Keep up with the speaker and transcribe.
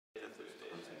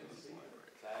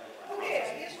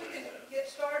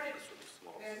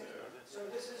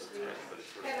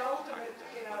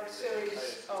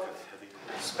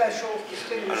special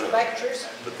distinguished lectures,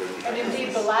 and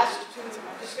indeed the last two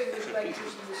distinguished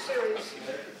lectures in the series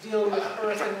deal with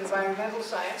earth and environmental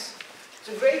science.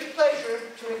 It's a great pleasure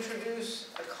to introduce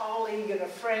a colleague and a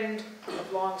friend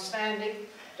of long standing,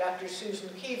 Dr. Susan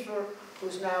Kiefer,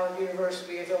 who's now at the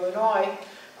University of Illinois.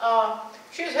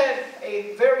 She's had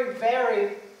a very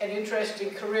varied and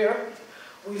interesting career.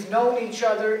 We've known each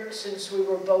other since we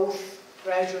were both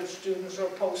graduate students or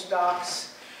postdocs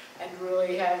and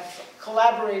really have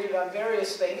collaborated on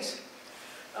various things.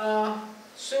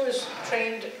 Sue is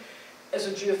trained as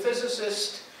a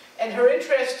geophysicist, and her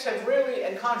interests have really,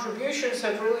 and contributions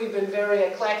have really been very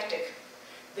eclectic.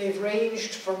 They've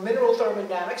ranged from mineral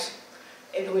thermodynamics,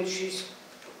 in which she's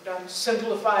done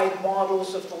simplified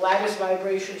models of the lattice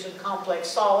vibrations in complex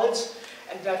solids,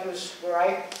 and that was where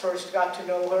I first got to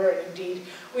know her, and indeed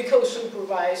we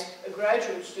co-supervised a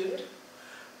graduate student,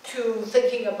 to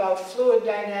thinking about fluid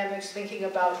dynamics, thinking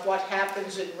about what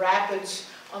happens in rapids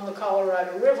on the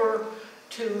Colorado River,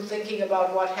 to thinking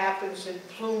about what happens in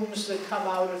plumes that come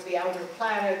out of the outer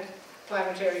planet,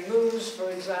 planetary moons,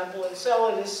 for example,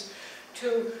 Enceladus,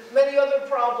 to many other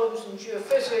problems in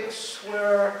geophysics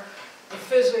where the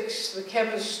physics, the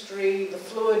chemistry, the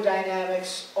fluid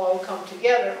dynamics all come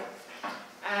together.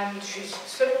 And she's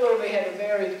similarly had a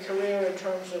varied career in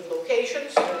terms of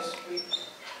locations.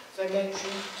 As I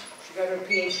mentioned, she got her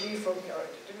PhD from, or I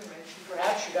didn't mention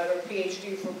perhaps, she got her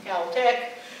PhD from Caltech.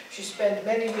 She spent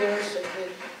many years at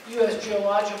the U.S.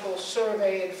 Geological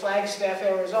Survey in Flagstaff,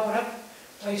 Arizona,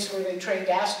 a place where they trained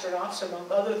astronauts,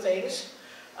 among other things.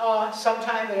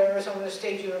 Sometime at Arizona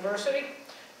State University,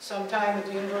 sometime at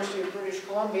the University of British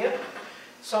Columbia,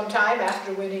 sometime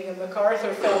after winning a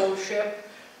MacArthur Fellowship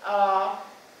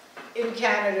in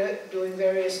Canada, doing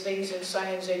various things in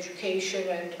science education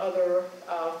and other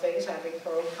things, having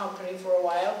her own company for a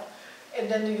while, and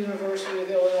then the University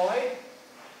of Illinois.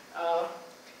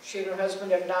 She and her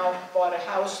husband have now bought a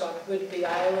house on Whidbey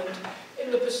Island in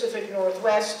the Pacific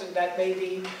Northwest, and that may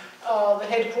be the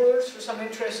headquarters for some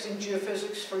interesting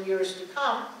geophysics for years to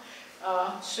come.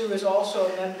 Sue is also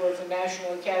a member of the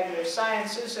National Academy of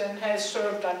Sciences and has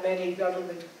served on many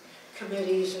government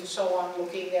committees and so on,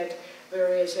 looking at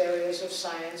various areas of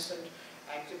science and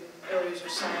active areas of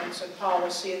science and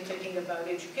policy and thinking about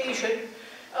education.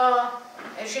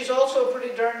 And she's also a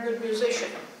pretty darn good musician.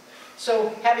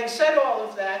 So having said all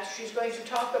of that, she's going to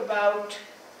talk about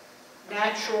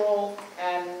natural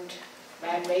and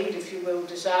man-made, if you will,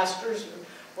 disasters, and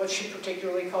what she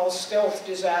particularly calls stealth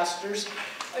disasters,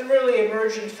 and really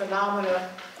emergent phenomena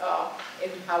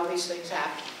in how these things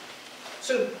happen.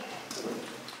 Sue.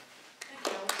 Thank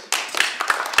you, Alex.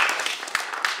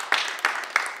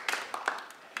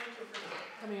 Thank you for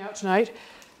coming out tonight.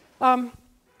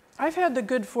 I've had the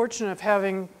good fortune of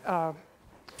having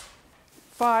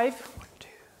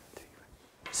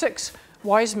 6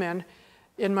 wise men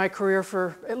in my career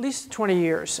for at least 20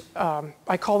 years.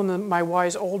 I call them my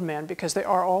wise old men because they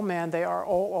are all men, they are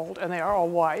all old, and they are all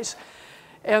wise.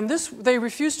 And they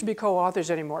refuse to be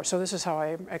co-authors anymore, so this is how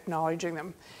I'm acknowledging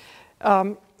them.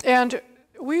 And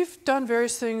we've done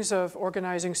various things of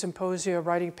organizing symposia,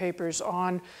 writing papers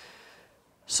on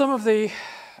some of the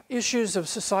issues of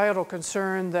societal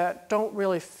concern that don't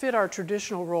really fit our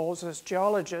traditional roles as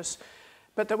geologists,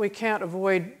 but that we can't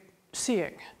avoid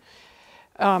seeing.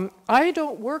 I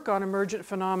don't work on emergent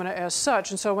phenomena as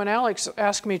such, and so when Alex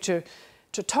asked me to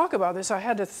talk about this, I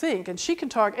had to think, and she can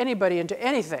talk anybody into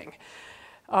anything.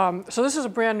 So this is a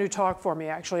brand new talk for me,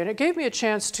 actually, and it gave me a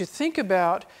chance to think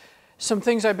about some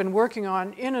things I've been working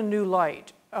on in a new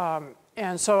light.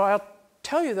 And so I'll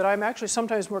tell you that I'm actually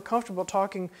sometimes more comfortable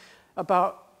talking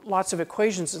about lots of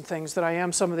equations and things than I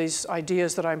am some of these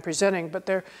ideas that I'm presenting, but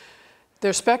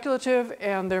they're speculative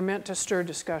and they're meant to stir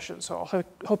discussion, so I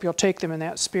hope you'll take them in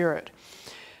that spirit.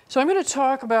 So I'm going to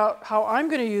talk about how I'm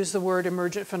going to use the word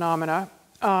emergent phenomena,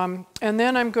 and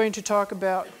then I'm going to talk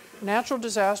about natural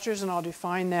disasters, and I'll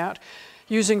define that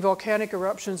using volcanic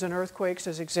eruptions and earthquakes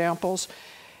as examples.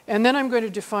 And then I'm going to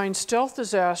define stealth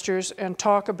disasters and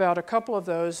talk about a couple of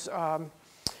those,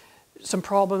 some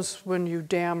problems when you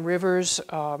dam rivers,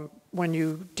 when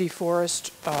you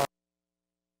deforest,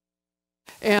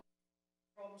 and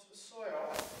problems with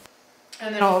soil.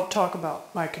 And then I'll talk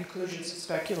about my conclusions and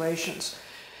speculations.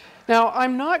 Now,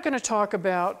 I'm not going to talk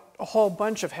about a whole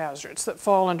bunch of hazards that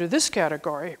fall under this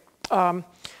category.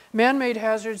 Man-made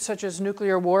hazards such as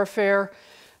nuclear warfare,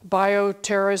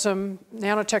 bioterrorism,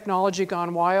 nanotechnology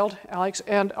gone wild, Alex.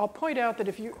 And I'll point out that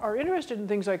if you are interested in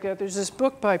things like that, there's this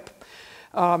book by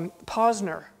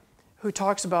Posner who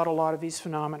talks about a lot of these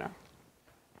phenomena.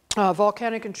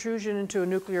 Volcanic intrusion into a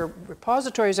nuclear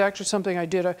repository is actually something I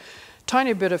did a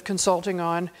tiny bit of consulting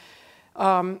on.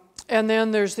 And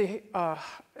then there's the,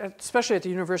 especially at the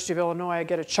University of Illinois, I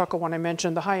get a chuckle when I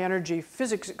mention the high energy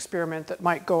physics experiment that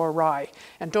might go awry.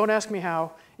 And don't ask me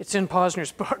how, it's in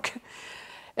Posner's book.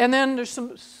 And then there's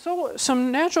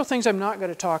some natural things I'm not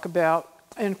going to talk about,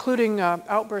 including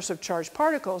outbursts of charged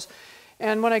particles.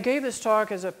 And when I gave this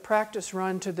talk as a practice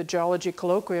run to the geology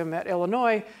colloquium at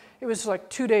Illinois, it was like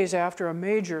 2 days after a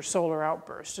major solar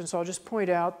outburst. And so I'll just point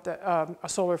out that a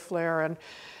solar flare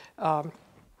and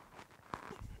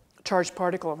charged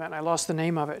particle event. I lost the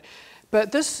name of it.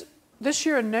 But this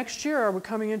year and next year, we're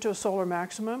coming into a solar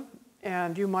maximum.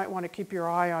 And you might want to keep your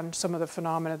eye on some of the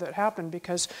phenomena that happen,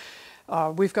 because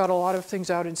we've got a lot of things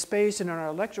out in space and in our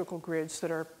electrical grids that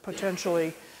are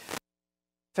potentially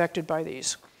affected by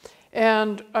these.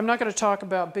 And I'm not going to talk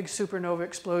about big supernova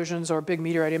explosions or big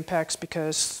meteorite impacts,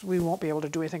 because we won't be able to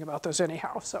do anything about those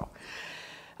anyhow. So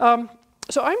I'm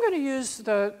going to use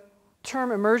the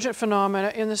term emergent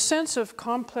phenomena in the sense of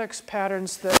complex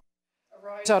patterns that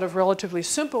arise out of relatively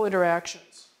simple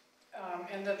interactions,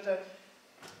 and that the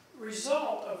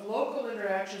result of local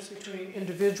interactions between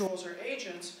individuals or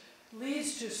agents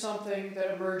leads to something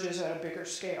that emerges at a bigger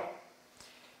scale.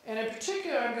 And in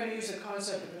particular, I'm going to use the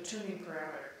concept of a tuning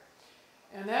parameter.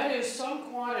 And that is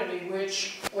some quantity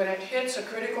which, when it hits a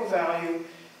critical value,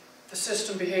 the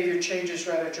system behavior changes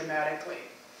rather dramatically.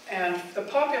 And the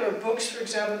popular books, for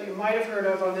example, that you might have heard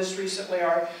of on this recently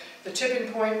are The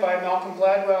Tipping Point by Malcolm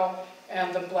Gladwell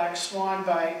and The Black Swan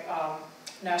by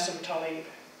Nassim Taleb.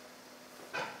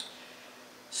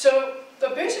 So the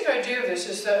basic idea of this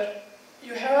is that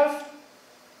you have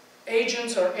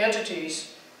agents or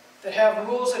entities that have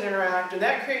rules that interact, and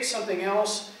that creates something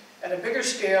else at a bigger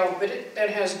scale, but it then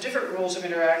has different rules of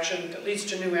interaction that leads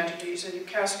to new entities, and you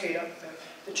cascade up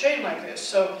the chain like this.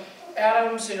 So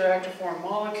atoms interact to form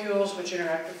molecules, which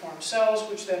interact to form cells,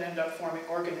 which then end up forming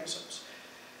organisms.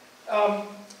 And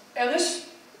this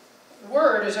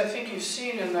word, as I think you've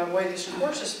seen in the way this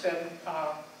course has been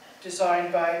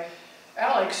designed by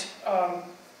Alex,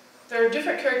 there are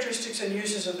different characteristics and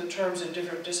uses of the terms in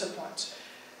different disciplines.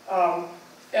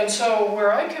 And so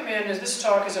where I come in is this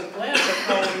talk is a blend of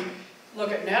how we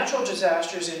look at natural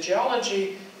disasters in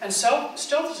geology and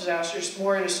stealth disasters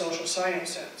more in a social science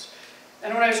sense.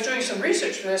 And when I was doing some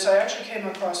research for this, I actually came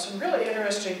across some really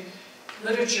interesting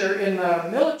literature in the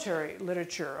military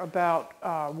literature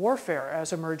about warfare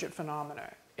as emergent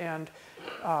phenomena. And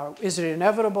is it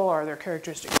inevitable? Are there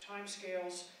characteristic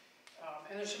timescales?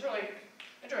 And there's some really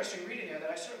interesting reading there that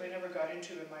I certainly never got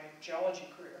into in my geology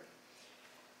career.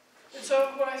 And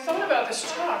so when I thought about this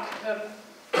talk, the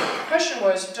question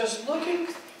was, does looking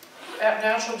at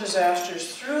natural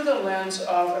disasters through the lens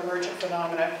of emergent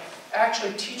phenomena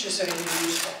actually teach us anything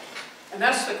useful? And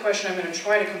that's the question I'm going to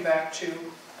try to come back to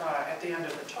at the end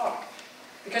of the talk.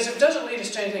 Because if it doesn't lead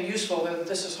us to anything useful, then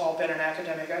this has all been an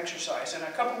academic exercise. And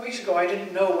a couple of weeks ago, I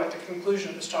didn't know what the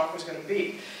conclusion of this talk was going to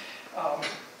be.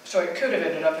 So it could have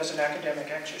ended up as an academic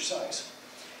exercise.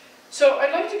 So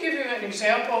I'd like to give you an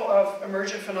example of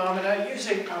emergent phenomena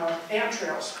using ant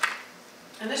trails.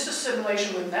 And this is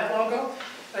simulation with NetLogo.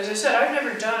 As I said, I've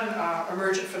never done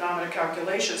emergent phenomena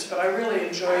calculations, but I really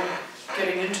enjoyed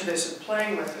getting into this and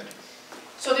playing with it.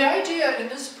 So the idea in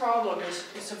this problem is,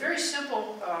 it's a very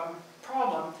simple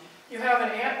problem. You have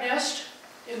an ant nest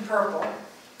in purple,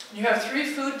 you have 3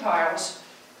 food piles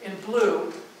in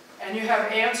blue, and you have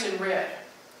ants in red.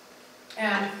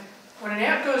 And when an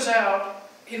ant goes out,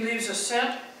 he leaves a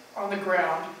scent on the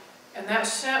ground, and that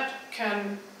scent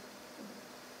can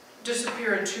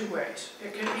disappear in 2 ways.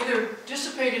 It can either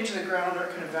dissipate into the ground or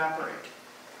it can evaporate.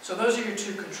 So those are your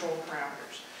 2 control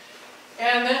parameters.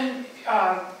 And then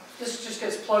this just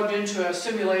gets plugged into a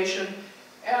simulation,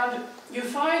 and you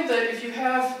find that if you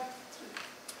have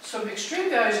some extreme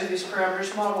values of these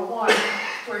parameters, model 1,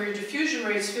 where your diffusion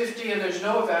rate's 50 and there's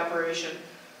no evaporation,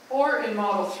 or in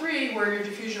model 3, where your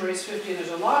diffusion rate's 50 and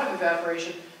there's a lot of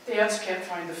evaporation, the ants can't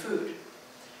find the food.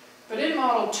 But in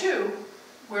model 2,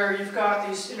 where you've got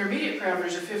these intermediate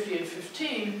parameters of 50 and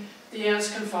 15, the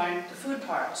ants can find the food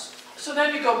piles. So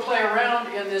then you go play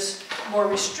around in this more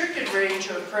restricted range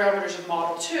of parameters of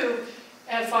model 2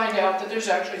 and find out that there's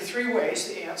actually 3 ways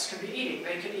the ants can be eating.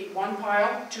 They can eat 1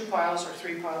 pile, 2 piles, or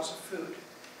 3 piles of food.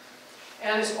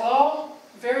 And it's all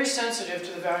very sensitive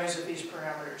to the values of these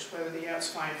parameters, whether the ants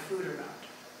find food or not.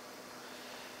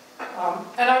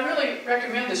 And I really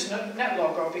recommend this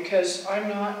NetLogo because I'm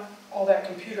not all that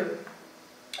computer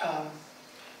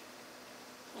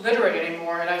literate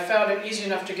anymore, and I found it easy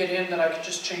enough to get in that I could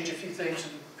just change a few things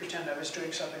and pretend I was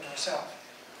doing something myself.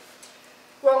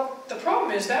 Well, the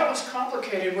problem is that was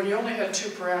complicated when you only had two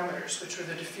parameters, which were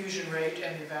the diffusion rate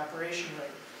and the evaporation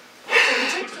rate. So you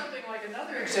take something like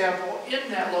another example in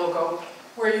that logo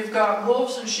where you've got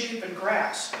wolves and sheep and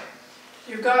grass.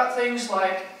 You've got things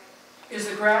like, is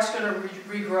the grass going to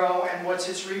regrow and what's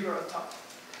its regrowth time?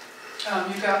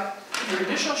 You've got your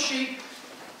initial sheep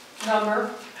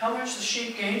number, how much the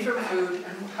sheep gain from food,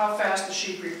 and how fast the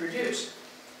sheep reproduce.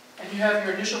 And you have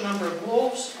your initial number of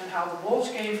wolves, and how the wolves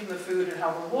gain from the food, and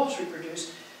how the wolves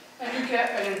reproduce. And you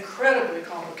get an incredibly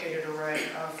complicated array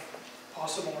of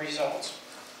possible results.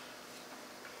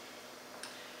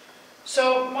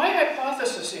 So my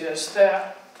hypothesis is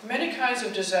that many kinds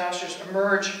of disasters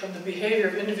emerge from the behavior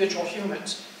of individual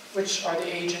humans, which are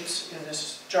the agents in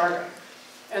this jargon,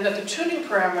 and that the tuning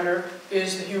parameter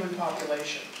is the human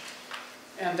population,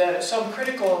 and that at some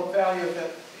critical value of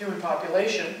the human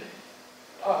population,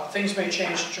 things may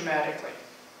change dramatically.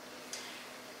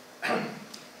 I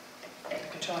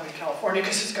can tell I'm in California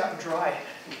because it's gotten dry.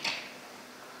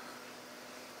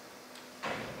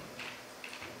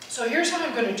 So here's how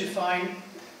I'm going to define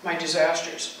my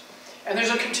disasters. And there's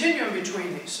a continuum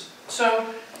between these. So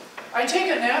I take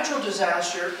a natural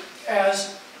disaster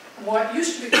as what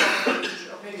used to be called,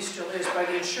 or maybe still is, by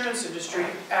the insurance industry, an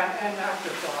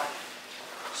afterthought.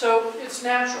 So it's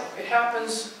natural. It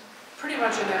happens pretty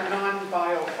much in that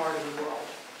non-bio part of the world.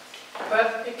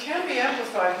 But it can be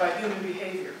amplified by human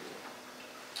behavior.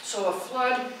 So a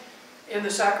flood in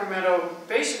the Sacramento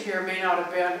Basin here may not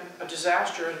have been a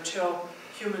disaster until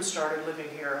humans started living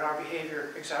here and our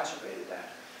behavior exacerbated that.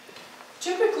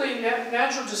 Typically,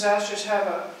 natural disasters have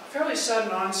a fairly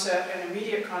sudden onset and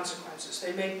immediate consequences.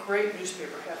 They make great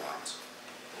newspaper headlines.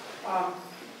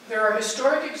 There are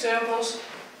historic examples,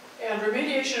 and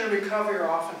remediation and recovery are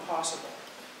often possible.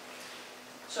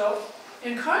 So,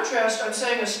 in contrast, I'm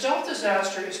saying a stealth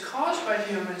disaster is caused by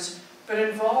humans, but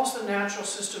involves the natural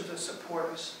systems that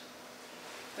support us.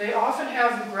 They often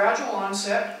have a gradual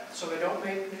onset, so they don't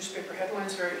make newspaper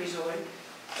headlines very easily,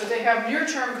 but they have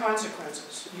near-term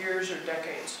consequences, years or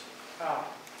decades,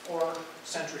 or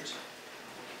centuries.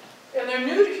 And they're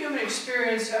new to human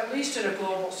experience, at least at a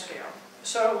global scale.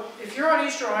 So if you're on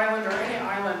Easter Island or any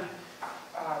island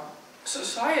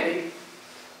society,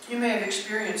 you may have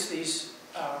experienced these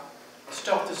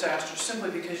stealth disasters simply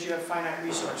because you have finite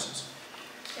resources.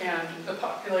 And the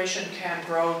population can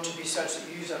grow to be such that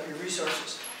you use up your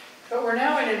resources. But we're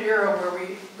now in an era where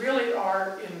we really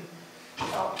are in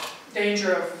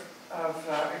danger of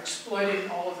exploiting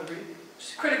all of the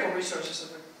critical resources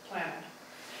of the planet.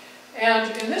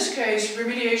 And in this case,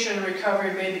 remediation and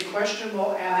recovery may be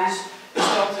questionable, and these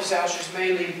stealth disasters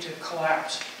may lead to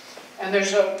collapse. And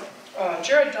there's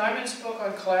Jared Diamond's book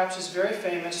on collapse is very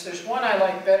famous. There's one I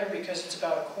like better because it's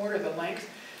about a quarter the length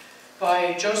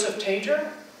by Joseph Tainter,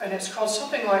 and it's called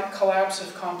something like Collapse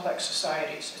of Complex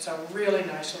Societies. It's a really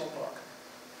nice little book.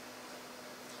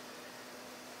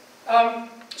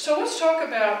 So let's talk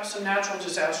about some natural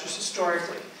disasters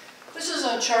historically. This is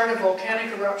a chart of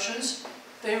volcanic eruptions.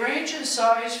 They range in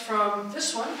size from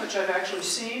this one, which I've actually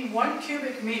seen, 1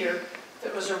 cubic meter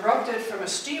that was erupted from a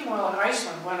steam well in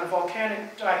Iceland when a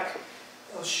volcanic dike,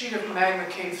 a sheet of magma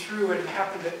came through and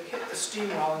happened to hit the steam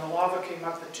well, and the lava came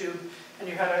up the tube, and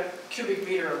you had a cubic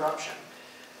meter eruption.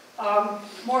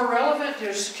 More relevant,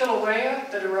 there's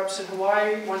Kilauea that erupts in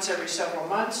Hawaii once every several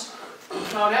months.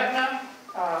 Mount Etna,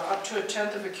 up to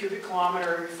 1/10 of a cubic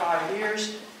kilometer every 5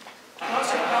 years. Mount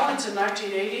St. Helens in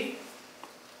 1980.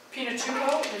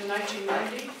 Pinatubo in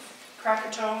 1990.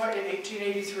 Krakatoa in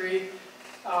 1883.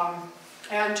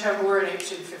 And Tabor in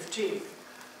 1815.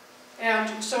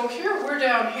 And so here, we're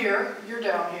down here, you're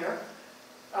down here.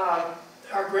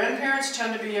 Our grandparents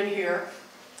tend to be in here.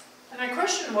 And my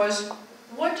question was,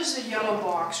 what does the yellow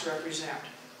box represent,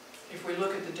 if we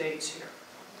look at the dates here?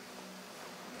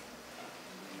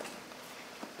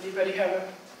 Anybody have a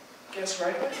guess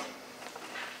right away?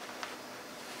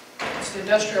 It's the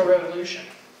Industrial Revolution.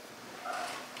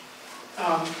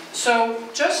 So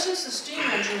just since the steam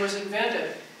engine was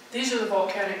invented, these are the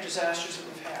volcanic disasters that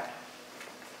we've had.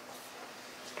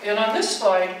 And on this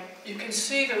slide, you can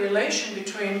see the relation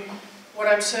between what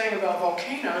I'm saying about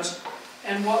volcanoes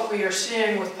and what we are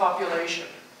seeing with population.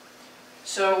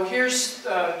 So here's,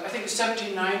 I think the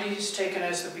 1790s taken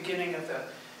as the beginning of the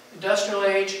industrial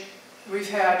age. We've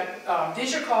had,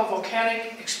 these are called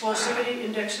volcanic explosivity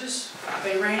indexes.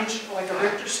 They range like a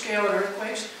Richter scale in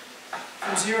earthquakes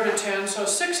from 0 to 10. So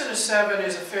 6 and a 7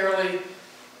 is a fairly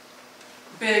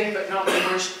big but not the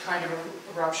worst kind of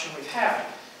eruption we've had.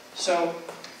 So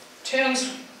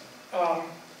 10's, where'd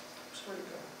it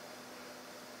go?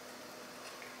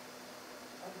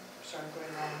 Sorry, I'm going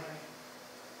the wrong way.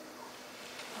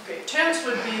 Okay, tense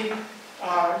would be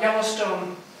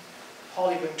Yellowstone,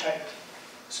 Hollywood type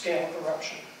scale of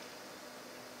eruption.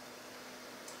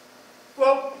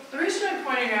 Well, the reason I'm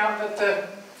pointing out that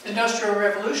the Industrial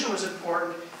Revolution was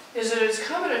important is that it's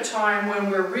come at a time when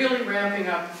we're really ramping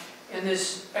up in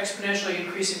this exponentially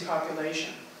increasing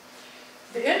population.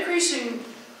 The increasing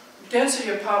density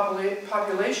of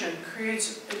population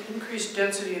creates an increased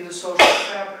density in the social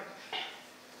fabric.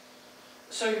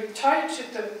 So you're tied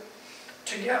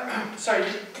you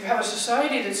have a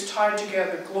society that's tied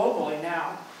together globally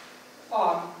now,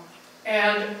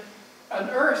 and an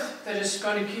Earth that is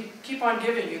going to keep on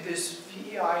giving you this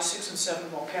VEI 6 and 7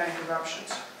 volcanic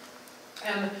eruptions.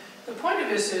 And the point of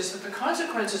this is that the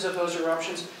consequences of those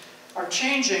eruptions are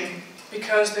changing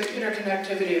because the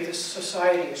interconnectivity of this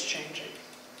society is changing.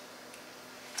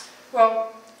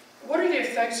 Well, what are the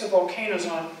effects of volcanoes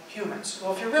on humans?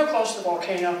 Well, if you're real close to the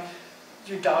volcano,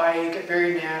 you die, you get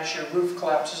buried in ash, your roof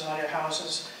collapses on your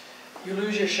houses, you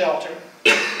lose your shelter.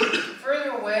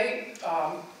 Further away,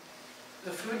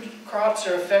 the food crops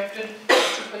are affected.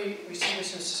 Particularly, we see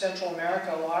this in Central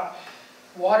America a lot.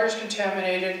 Water is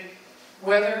contaminated,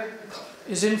 weather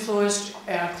is influenced,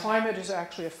 and climate is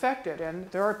actually affected. And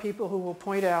there are people who will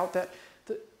point out that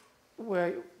the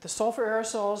sulfur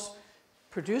aerosols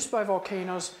produced by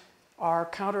volcanoes are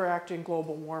counteracting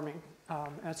global warming.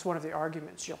 That's one of the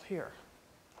arguments you'll hear.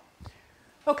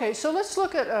 Okay, so let's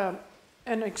look at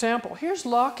an example. Here's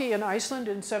Loki in Iceland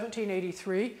in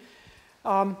 1783.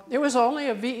 It was only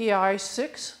a VEI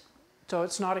 6, so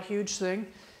it's not a huge thing.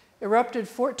 Erupted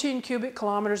 14 cubic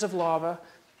kilometers of lava,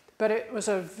 but it was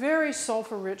a very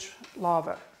sulfur-rich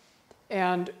lava.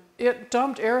 And it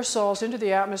dumped aerosols into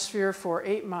the atmosphere for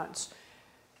 8 months.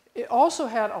 It also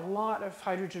had a lot of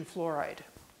hydrogen fluoride.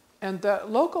 And the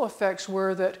local effects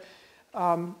were that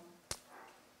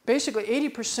basically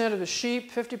 80% of the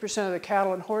sheep, 50% of the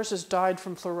cattle and horses died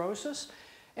from fluorosis,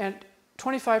 and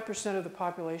 25% of the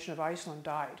population of Iceland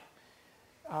died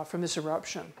from this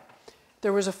eruption.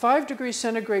 There was a 5 degrees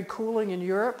centigrade cooling in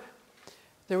Europe.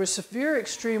 There was severe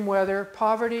extreme weather,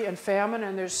 poverty, and famine,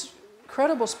 and there's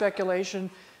credible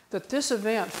speculation that this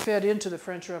event fed into the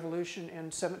French Revolution in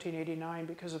 1789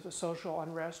 because of the social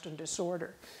unrest and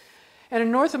disorder. And in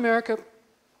North America,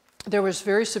 there was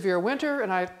very severe winter,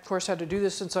 and I, of course, had to do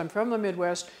this since I'm from the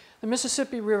Midwest. The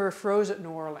Mississippi River froze at New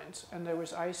Orleans, and there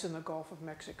was ice in the Gulf of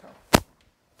Mexico.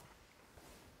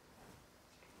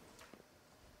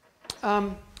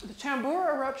 The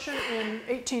Tambora eruption in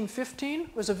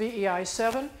 1815 was a VEI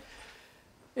 7.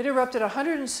 It erupted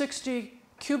 160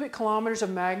 cubic kilometers of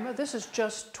magma. This is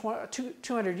just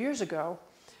 200 years ago.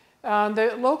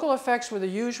 The local effects were the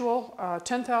usual.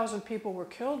 10,000 people were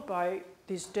killed by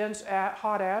these dense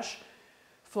hot ash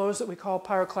flows that we call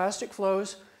pyroclastic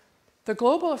flows. The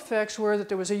global effects were that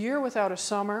there was a year without a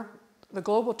summer. The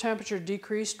global temperature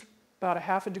decreased about a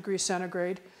 ½ degree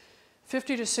centigrade.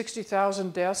 50 to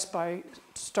 60,000 deaths by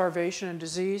starvation and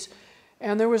disease.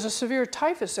 And there was a severe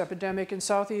typhus epidemic in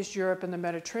Southeast Europe and the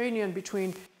Mediterranean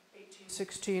between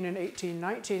 1816 and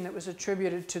 1819 that was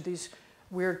attributed to these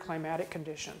weird climatic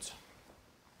conditions.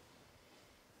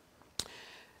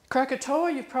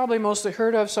 Krakatoa you've probably mostly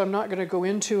heard of, so I'm not going to go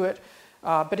into it,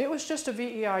 but it was just a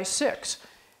VEI 6.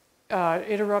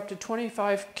 It erupted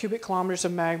 25 cubic kilometers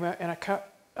of magma and it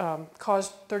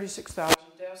caused 36,000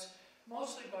 deaths,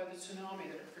 mostly by the tsunami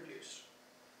that it produced.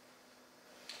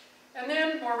 And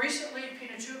then, more recently,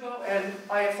 Pinatubo and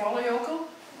Eyjafjallajökull.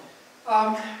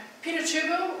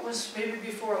 Pinatubo was maybe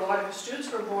before a lot of the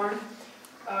students were born.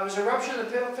 It was an eruption in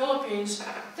the Philippines.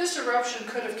 This eruption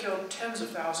could have killed tens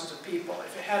of thousands of people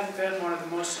if it hadn't been one of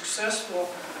the most successful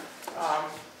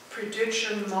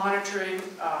prediction, monitoring,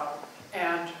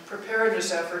 and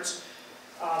preparedness efforts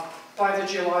by the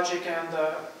geologic and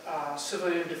the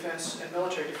civilian defense and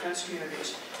military defense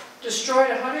communities. Destroyed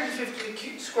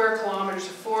 150 square kilometers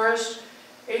of forest,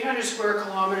 800 square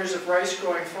kilometers of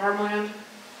rice-growing farmland,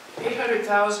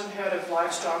 800,000 head of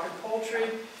livestock and poultry.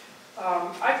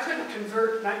 I couldn't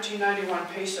convert 1991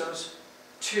 pesos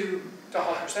to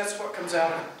dollars. That's what comes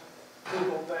out of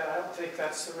Google, but I don't think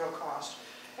that's the real cost.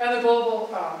 And the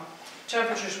global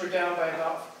temperatures were down by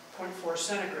about 0.4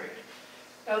 centigrade.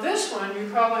 Now this one you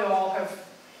probably all have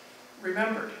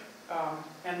remembered,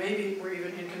 and maybe were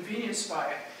even inconvenienced by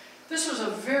it. This was a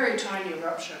very tiny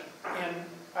eruption in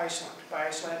Iceland, by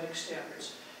Icelandic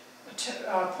standards.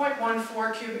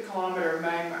 0.14 cubic kilometer of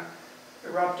magma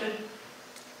erupted.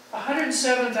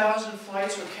 107,000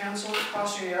 flights were canceled,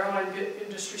 costing the airline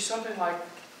industry something like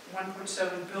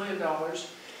 $1.7 billion.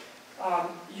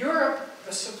 Europe,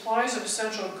 the supplies of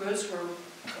essential goods were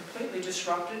completely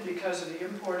disrupted because of the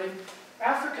importing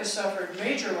Africa suffered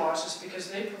major losses because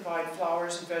they provide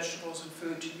flowers and vegetables and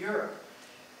food to Europe.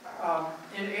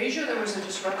 In Asia, there was a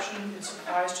disruption in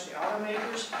supplies to the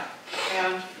automakers,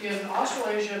 and in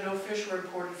Australasia, no fish were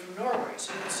imported from Norway.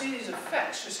 So you can see these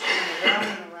effects just going around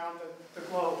and around the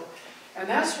globe. And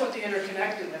that's what the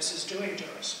interconnectedness is doing to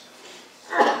us.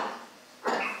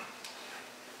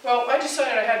 Well, I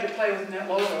decided I had to play with Net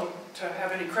Logo to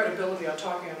have any credibility on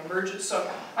talking on emergence. So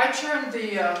I turned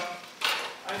the,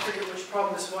 I forget which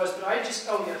problem this was, but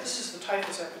oh yeah, this is the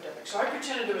typhus epidemic. So I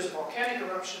pretended there was a volcanic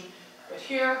eruption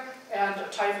here, and a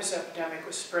typhus epidemic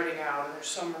was spreading out, and there's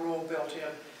some rule built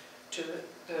in to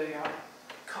the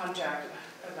contact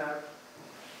and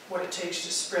what it takes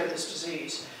to spread this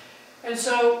disease. And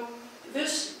so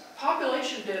this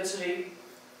population density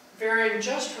varying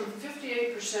just from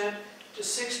 58% to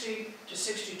 60 to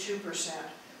 62%.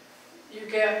 You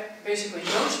get basically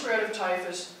no spread of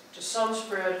typhus to some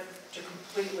spread to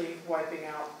completely wiping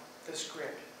out this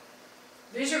grid.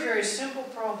 These are very simple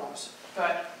problems,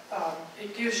 but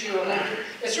it gives you a little bit,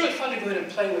 it's really fun to go in and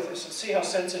play with this and see how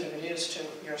sensitive it is to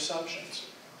your assumptions.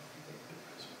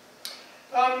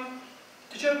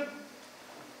 Do you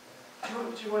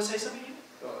want to say something?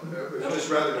 It was just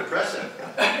rather depressing.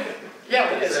 Yeah,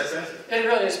 it is. It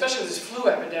really is, especially with this flu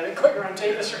epidemic going around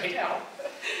Davis right now.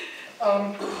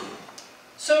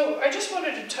 So I just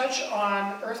wanted to touch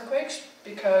on earthquakes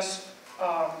because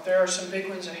there are some big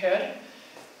ones ahead.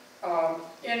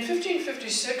 In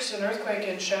 1556, an earthquake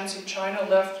in Shanxi, China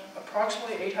left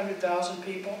approximately 800,000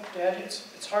 people dead.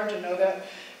 It's hard to know that.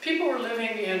 People were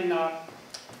living in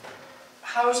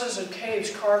houses and caves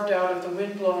carved out of the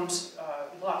windblown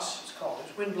lust, it's called.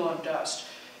 It's windblown dust.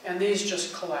 And these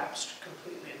just collapsed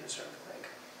completely in this earthquake.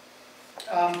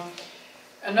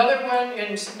 Another one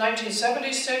in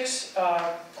 1976,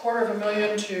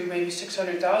 250,000 to maybe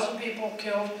 600,000 people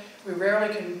killed. We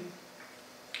rarely can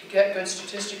get good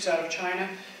statistics out of China.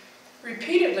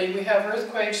 Repeatedly, we have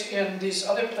earthquakes in these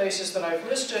other places that I've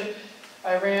listed: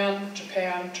 Iran,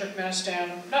 Japan,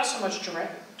 Turkmenistan, not so much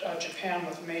Japan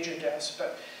with major deaths,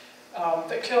 but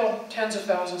that kill tens of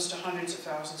thousands to hundreds of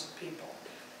thousands of people.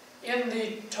 In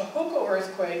the Tohoku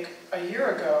earthquake a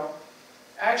year ago,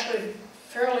 actually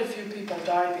fairly few people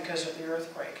died because of the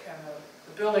earthquake, and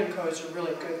the building codes are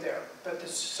really good there. But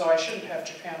so I shouldn't have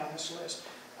Japan on this list.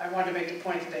 I wanted to make the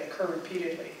point that they occur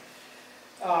repeatedly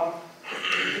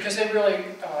because they really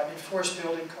enforce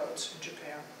building codes in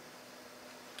Japan.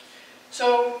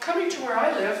 So coming to where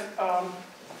I live,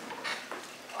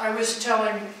 I was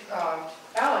telling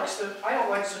Alex that I don't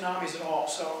like tsunamis at all,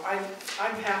 so I'm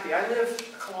happy. I live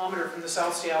a kilometer from the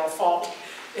South Seattle Fault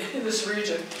in this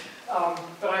region,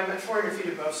 but I'm at 400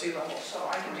 feet above sea level, so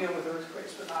I can deal with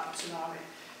earthquakes, but not tsunami.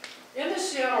 In the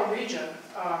Seattle region,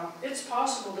 it's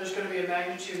possible there's going to be a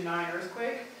magnitude 9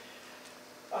 earthquake.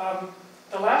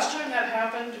 The last time that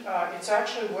happened, it's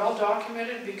actually well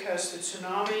documented because the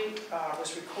tsunami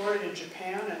was recorded in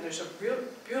Japan, and there's a real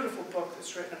beautiful book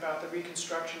that's written about the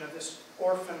reconstruction of this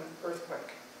orphan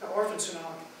earthquake, orphan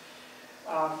tsunami,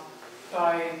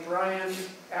 by Brian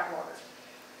Atwater.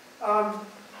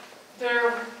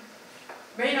 There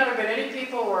may not have been any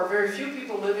people or very few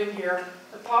people living here.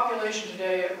 The population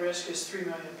today at risk is 3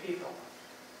 million people.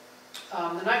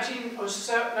 The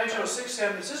 1906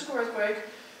 San Francisco earthquake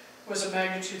was a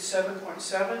magnitude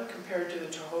 7.7 compared to the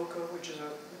Tohoku, which is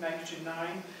a magnitude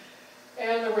 9.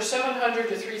 And there were 700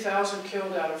 to 3,000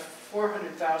 killed out of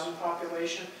 400,000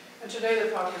 population. And today the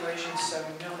population is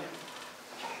 7 million.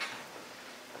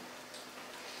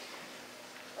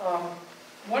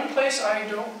 One place I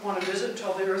don't want to visit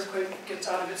until the earthquake gets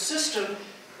out of its system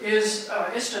is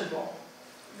Istanbul.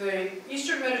 The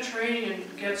Eastern Mediterranean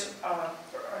gets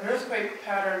an earthquake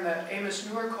pattern that Amos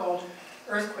Noor called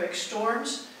earthquake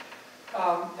storms.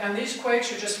 And these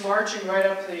quakes are just marching right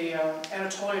up the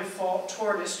Anatolian Fault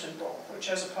toward Istanbul, which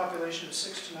has a population of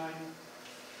 6 to 9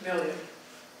 million.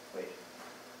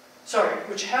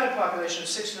 Which had a population of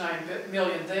 6 to 9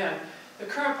 million then. The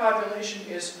current population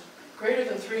is greater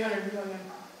than 300 million,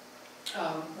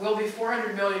 will be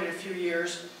 400 million in a few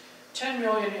years, 10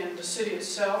 million in the city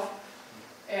itself.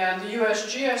 And the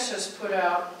USGS has put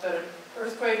out that an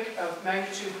earthquake of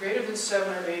magnitude greater than 7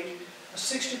 or 8, a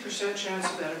 60% chance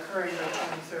of that occurring by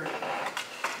 2030.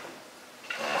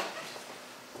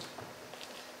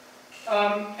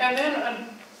 And then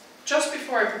just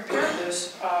before I prepared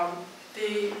this,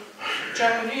 the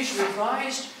Japanese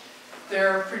revised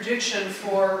their prediction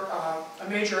for a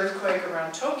major earthquake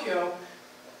around Tokyo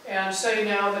and say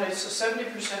now that it's a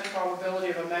 70% probability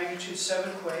of a magnitude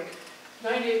 7 quake,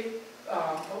 I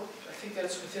think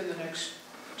that's within the next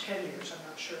 10 years, I'm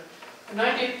not sure. A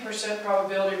 98%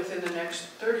 probability within the next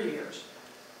 30 years.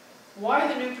 Why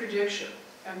the new prediction?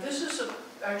 And this is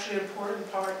actually an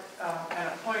important part and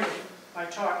a point of my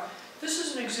talk. This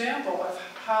is an example of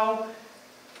how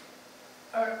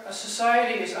a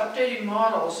society is updating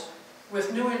models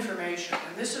with new information.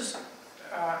 And this is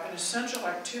an essential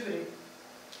activity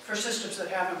for systems that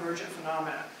have emergent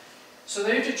phenomena. So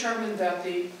they've determined that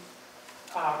the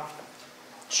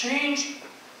change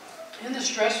in the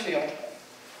stress field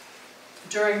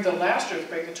during the last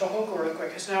earthquake, the Tohoku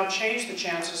earthquake, has now changed the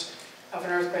chances of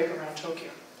an earthquake around Tokyo.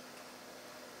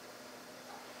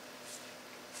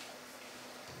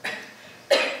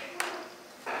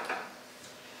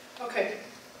 Okay,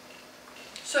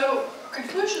 so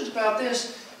conclusions about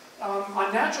this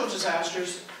on natural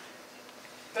disasters,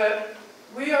 that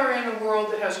we are in a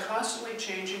world that has constantly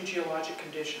changing geologic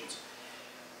conditions.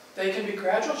 They can be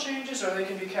gradual changes or they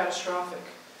can be catastrophic.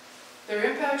 Their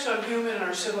impacts on human and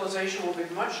our civilization will be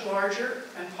much larger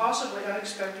and possibly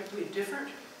unexpectedly different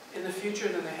in the future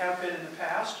than they have been in the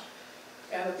past.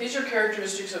 And that these are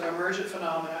characteristics of emergent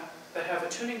phenomena that have a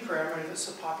tuning parameter that's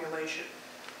the population.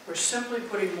 We're simply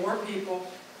putting more people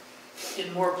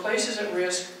in more places at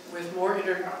risk with more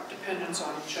interdependence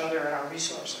on each other and our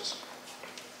resources.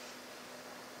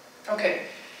 Okay,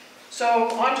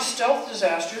 so on to stealth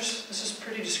disasters. This is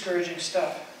pretty discouraging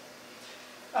stuff.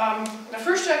 The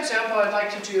first example I'd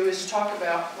like to do is talk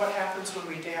about what happens when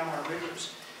we dam our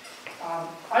rivers.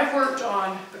 I've worked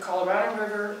on the Colorado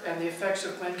River and the effects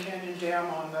of Glen Canyon Dam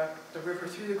on the river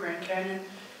through the Grand Canyon.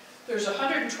 There's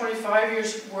 125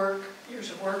 years of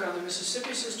work on the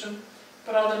Mississippi system,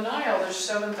 but on the Nile there's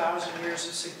 7,000 years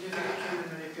of significant human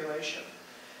manipulation.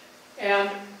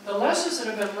 And the lessons that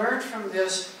have been learned from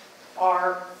this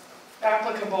are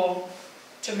applicable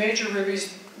to major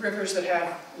rivers that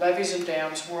have levees and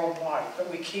dams worldwide, but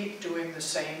we keep doing the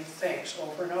same things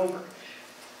over and over.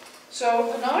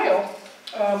 So the Nile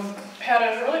had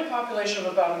an early population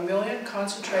of about 1 million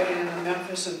concentrated in the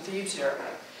Memphis and Thebes area.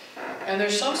 And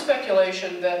there's some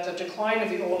speculation that the decline of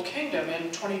the Old Kingdom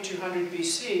in 2200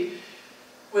 BC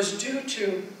was due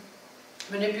to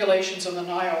manipulations on the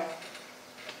Nile.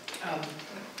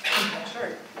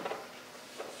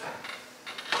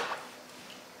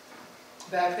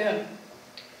 Back then.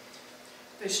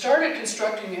 They started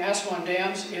constructing the Aswan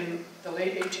dams in the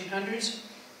late 1800s,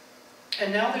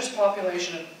 and now there's a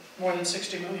population of more than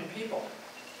 60 million people.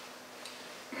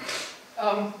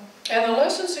 And the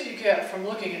lessons that you get from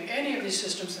looking at any of these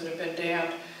systems that have been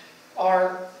dammed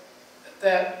are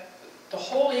that the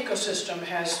whole ecosystem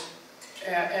has,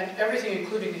 and everything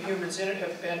including the humans in it,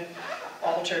 have been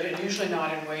altered, and usually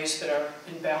not in ways that are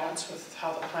in balance with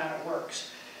how the planet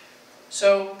works.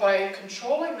 So by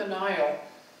controlling the Nile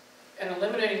and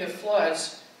eliminating the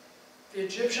floods, the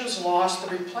Egyptians lost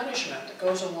the replenishment that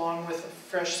goes along with the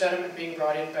fresh sediment being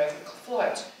brought in by the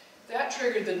floods. That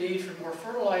triggered the need for more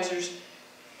fertilizers,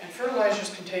 and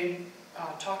fertilizers contain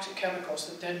toxic chemicals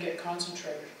that then get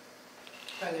concentrated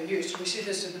by their use. We see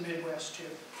this in the Midwest too.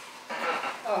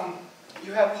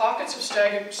 You have pockets of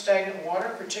stagnant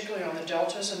water, particularly on the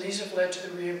deltas, and these have led to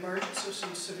the reemergence of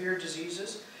some severe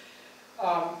diseases.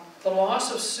 The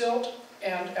loss of silt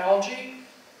and algae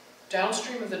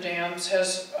downstream of the dams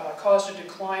has caused a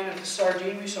decline of the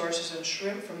sardine resources and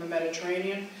shrimp from the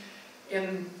Mediterranean.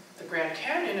 In the Grand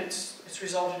Canyon, it's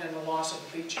resulted in the loss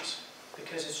of the beaches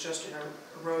because it's just an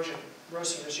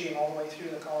erosive regime all the way through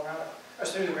the Colorado, or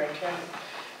through the Grand Canyon.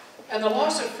 And the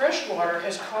loss of fresh water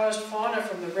has caused fauna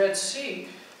from the Red Sea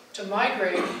to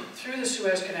migrate through the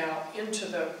Suez Canal into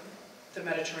the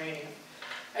Mediterranean.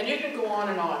 And you can go on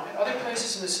and on. At other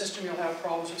places in the system, you'll have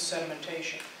problems with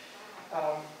sedimentation.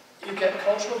 You get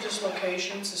cultural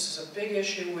dislocations. This is a big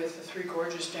issue with the Three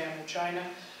Gorges Dam in China.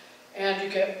 And you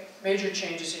get major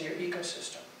changes in your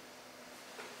ecosystem.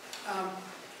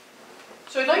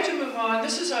 So I'd like to move on.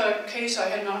 This is a case I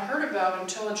had not heard about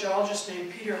until a geologist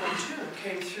named Peter Huntoon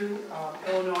came through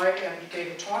Illinois and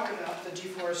gave a talk about the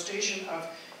deforestation of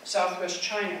southwest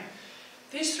China.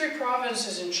 These three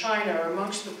provinces in China are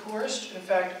amongst the poorest. In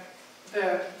fact,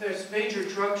 there's major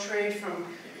drug trade from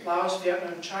Laos,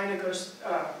 Vietnam, China goes,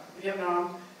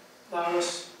 Vietnam,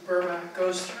 Laos, Burma,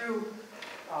 goes through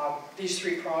these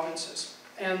three provinces.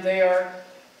 And they are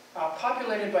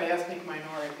populated by ethnic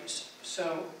minorities.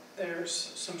 So there's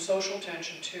some social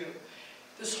tension too.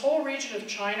 This whole region of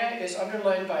China is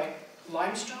underlain by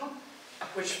limestone,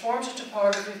 which forms a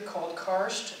topography called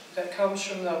karst that comes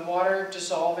from the water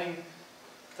dissolving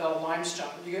the limestone.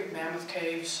 You get mammoth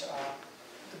caves,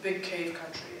 the big cave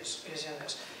country is in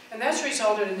this. And that's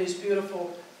resulted in these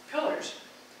beautiful pillars.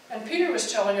 And Peter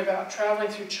was telling about traveling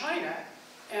through China,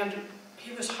 and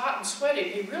he was hot and sweaty.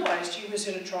 He realized he was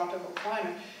in a tropical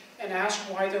climate and asked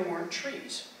why there weren't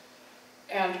trees.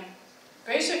 and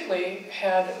basically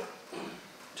had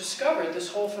discovered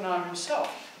this whole phenomenon himself.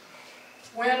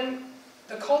 When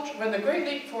the Great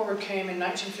Leap Forward came in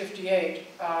 1958,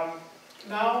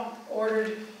 Mao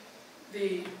ordered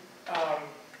the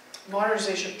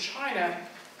modernization of China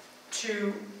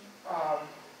to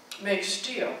make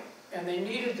steel, and they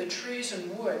needed the trees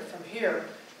and wood from here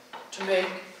to make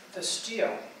the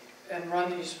steel and run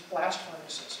these blast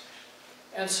furnaces.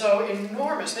 And so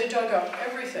enormous, they dug up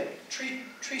everything,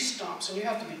 tree stumps, and you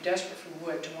have to be desperate for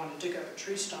wood to want to dig up a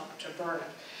tree stump to burn it.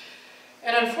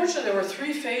 And unfortunately, there were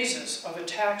 3 phases of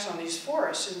attacks on these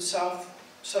forests in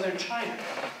southern China.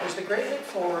 There was the Great Leap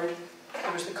Forward,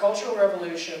 there was the Cultural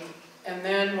Revolution, and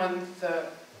then when the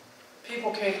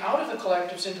people came out of the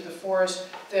collectives into the forest,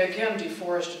 they again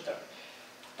deforested them.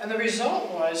 And the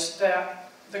result was that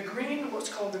the green, what's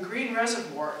called the green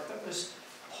reservoir that was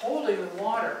holding the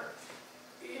water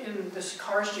in this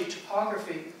karsti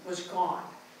topography was gone.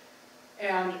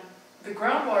 And the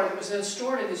groundwater that was then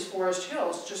stored in these forest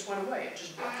hills just went away. It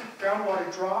just,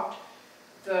 groundwater dropped.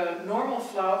 The normal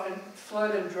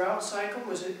flood and drought cycle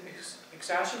was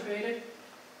exacerbated.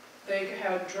 They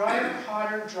had drier,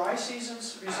 hotter, dry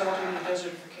seasons resulting in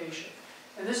desertification.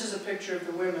 And this is a picture of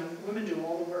the women. Women do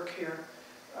all the work here,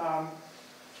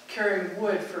 carrying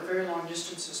wood for very long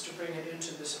distances to bring it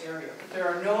into this area. But there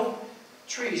are no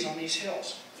trees on these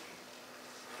hills.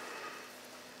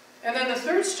 And then the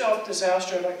third stealth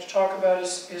disaster I'd like to talk about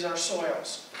is our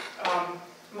soils.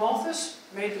 Malthus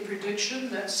made the prediction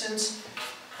that since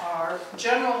our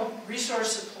general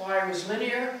resource supply was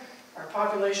linear, our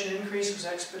population increase was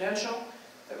exponential,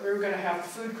 that we were going to have a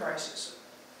food crisis.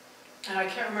 And I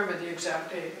can't remember the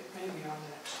exact date, it may be on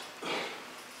the next.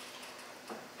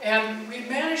 And we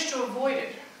managed to avoid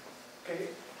it. Okay?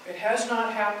 It has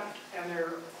not happened, and there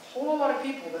are a whole lot of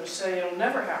people that say it'll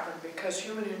never happen because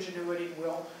human ingenuity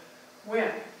will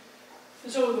win.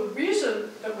 And so the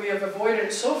reason that we have avoided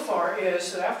it so far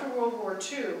is that after World War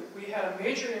II, we had a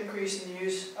major increase in the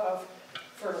use of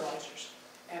fertilizers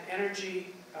and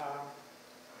energy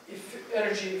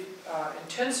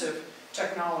intensive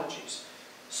technologies.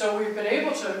 So we've been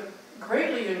able to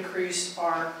greatly increase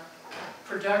our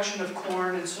production of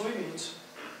corn and soybeans,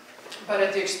 but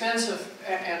at the expense of,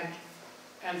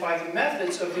 and by the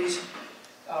methods of these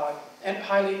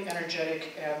highly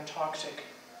energetic and toxic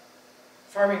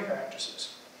farming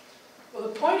practices. Well,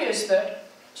 the point is that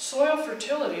soil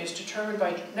fertility is determined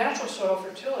by, natural soil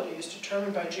fertility is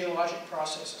determined by geologic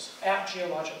processes at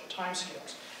geological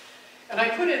timescales. And I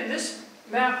put in this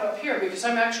map up here because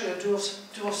I'm actually a dual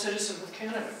citizen with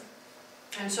Canada.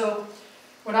 And so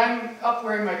when I'm up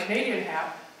wearing my Canadian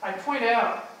hat, I point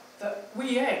out that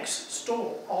we Yanks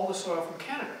stole all the soil from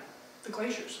Canada, the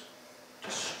glaciers.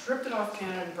 Just stripped it off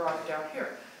Canada and brought it down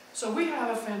here. So we have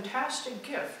a fantastic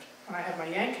gift, when I have my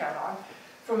Yank hat on,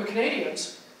 from the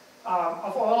Canadians,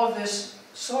 of all of this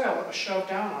soil that was shoved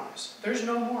down on us. There's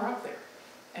no more up there.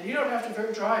 And you don't have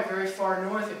to drive very far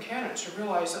north in Canada to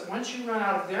realize that once you run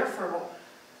out of their fertile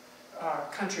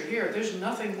country here, there's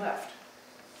nothing left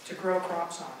to grow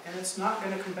crops on. And it's not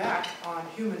going to come back on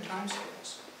human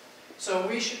timescales. So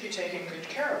we should be taking good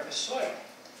care of this soil.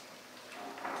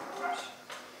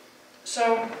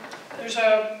 So there's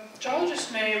a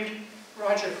geologist named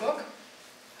Roger Hooke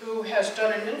who has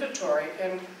done an inventory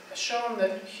and shown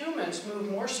that humans move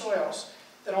more soils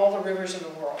than all the rivers in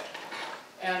the world.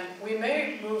 And we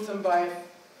may move them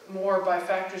more by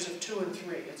factors of 2 and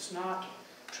 3. It's not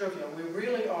trivial. We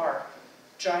really are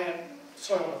giant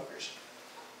soil movers.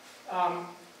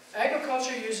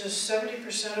 Agriculture uses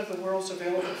 70% of the world's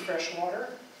available fresh water.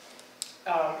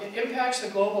 It impacts the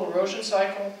global erosion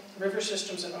cycle, river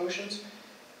systems and oceans.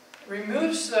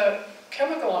 Removes the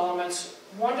chemical elements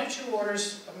 1 to 2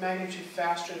 orders of magnitude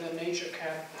faster than nature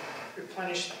can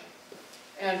replenish them.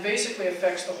 And basically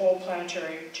affects the whole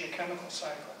planetary geochemical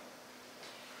cycle.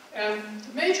 And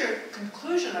the major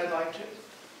conclusion I'd like to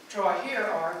draw here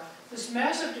are this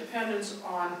massive dependence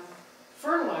on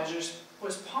fertilizers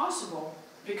was possible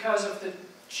because of the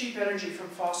cheap energy from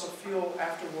fossil fuel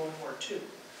after World War II.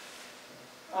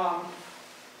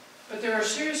 But there are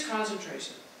serious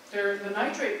concentrations.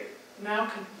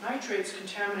 Nitrates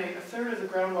contaminate 1/3 of the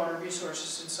groundwater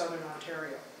resources in southern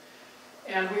Ontario.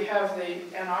 And we have the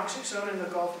anoxic zone in the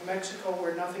Gulf of Mexico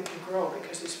where nothing can grow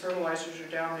because these fertilizers are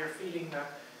down there feeding the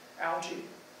algae.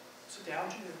 Is it the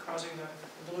algae that are causing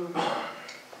the bloom?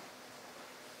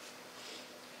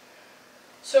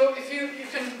 So if you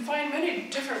can find many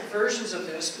different versions of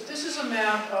this, but this is a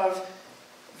map of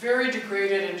very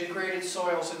degraded and degraded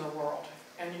soils in the world.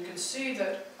 And you can see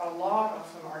that a lot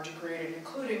of them are degraded,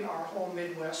 including our whole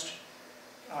Midwest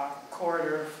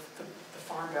corridor of the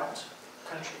Farm Belt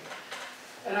country.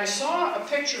 And I saw a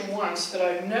picture once that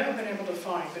I've never been able to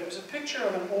find, but it was a picture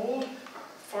of an old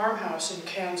farmhouse in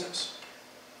Kansas,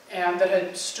 and that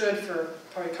had stood for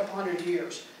probably a couple hundred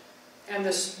years. And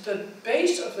the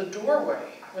base of the doorway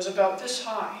was about this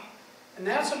high. And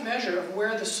that's a measure of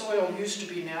where the soil used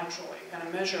to be naturally, and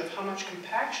a measure of how much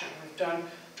compaction we've done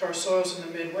to our soils in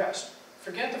the Midwest.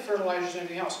 Forget the fertilizers and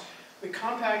anything else. We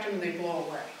compact them and they blow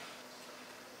away,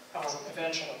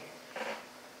 eventually.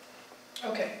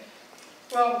 Okay,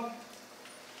 well,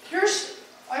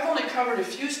 I've only covered a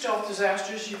few stealth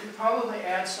disasters. You could probably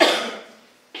add some,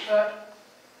 but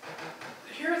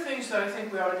here are things that I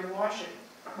think we ought to be watching.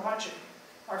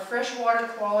 Our fresh water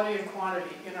quality and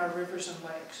quantity in our rivers and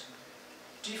lakes.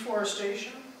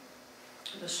 Deforestation,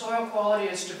 the soil quality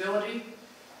and stability,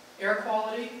 air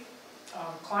quality,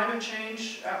 climate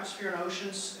change, atmosphere and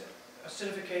oceans,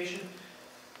 acidification,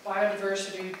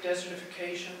 biodiversity,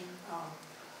 desertification,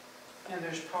 and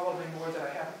there's probably more that I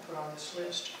haven't put on this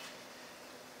list.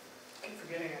 I keep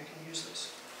forgetting I can use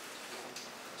this.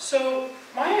 So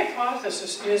my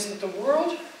hypothesis is that the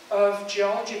world of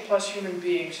geology plus human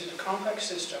beings is a complex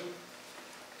system,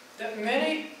 that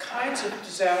many kinds of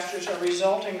disasters are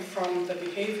resulting from the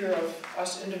behavior of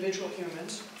us individual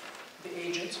humans, the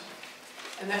agents,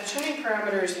 and that tuning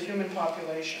parameter is the human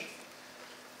population.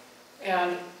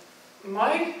 And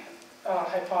my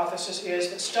hypothesis is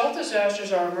that stealth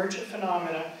disasters are emergent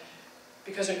phenomena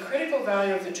because a critical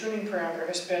value of the tuning parameter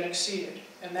has been exceeded,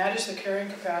 and that is the carrying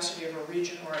capacity of a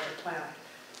region or of a planet.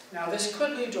 Now, this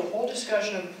could lead to a whole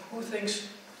discussion of who thinks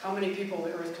how many people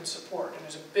the Earth can support, and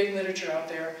there's a big literature out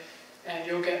there, and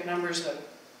you'll get numbers that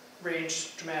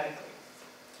range dramatically.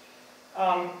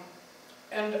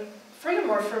 And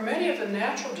furthermore, for many of the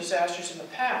natural disasters in the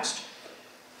past,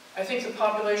 I think the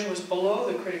population was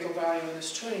below the critical value of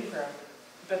this tuning parameter.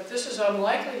 But this is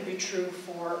unlikely to be true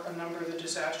for a number of the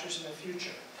disasters in the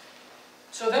future.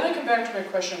 So then I come back to my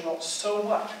question, well, so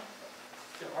what?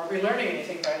 Are we learning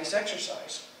anything by this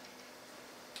exercise?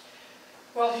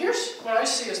 Well, here's what I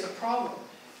see as the problem,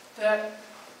 that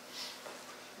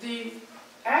the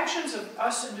actions of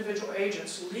us individual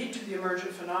agents lead to the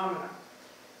emergent phenomena.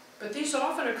 But these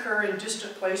often occur in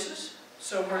distant places,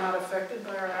 so we're not affected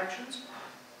by our actions,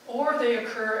 or they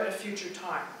occur at a future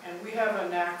time. And we have a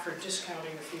knack for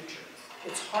discounting the future.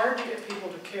 It's hard to get people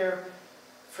to care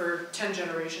for 10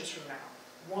 generations from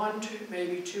now. 1, 2,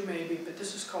 maybe, 2, maybe, but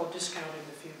this is called discounting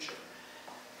the future.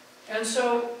 And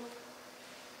so,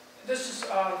 this is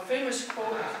a famous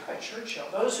quote by Churchill: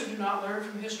 "Those who do not learn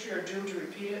from history are doomed to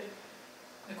repeat it."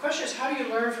 The question is, how do you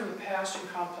learn from the past in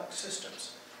complex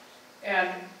systems? And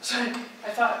so I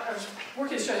thought, I was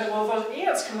working through, I said, well, if those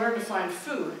ants can learn to find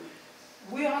food,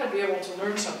 we ought to be able to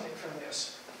learn something from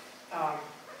this.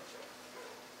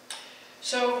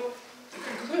 So the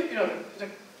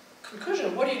conclusion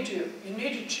of what do? You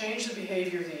need to change the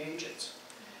behavior of the agents.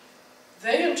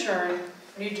 They, in turn,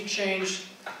 need to change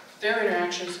their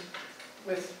interactions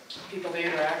with people they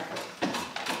interact with.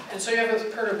 And so you have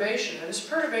this perturbation, and this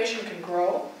perturbation can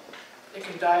grow, it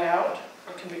can die out,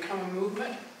 it can become a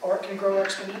movement, or it can grow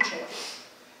exponentially.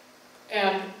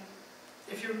 And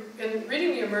if you're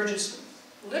reading the emergence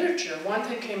literature, one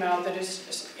thing came out that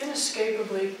is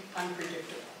inescapably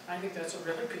unpredictable. I think that's a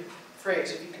really good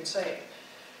phrase, if you can say it.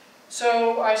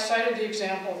 So I cited the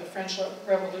example of the French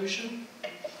Revolution,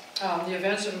 the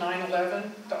events of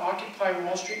 9/11, the Occupy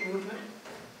Wall Street movement,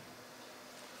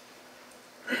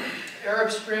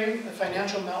 Arab Spring, the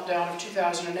financial meltdown of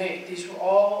 2008. These were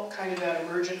all kind of that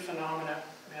emergent phenomena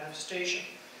manifestation.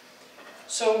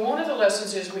 So one of the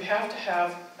lessons is we have to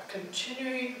have a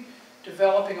continuing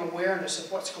developing awareness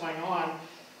of what's going on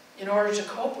in order to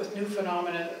cope with new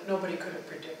phenomena that nobody could have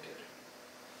predicted.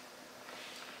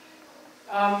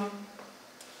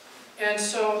 And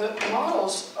so the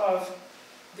models of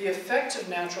the effects of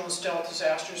natural and stealth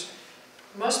disasters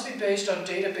must be based on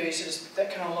databases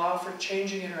that can allow for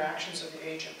changing interactions of the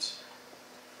agents.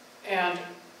 And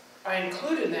I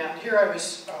include in that, here I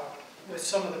was with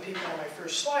some of the people on my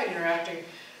first slide interacting,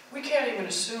 we can't even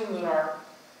assume that our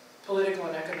political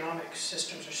and economic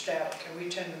systems are static, and we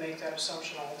tend to make that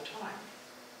assumption all the time.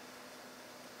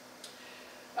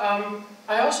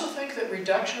 I also think that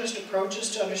reductionist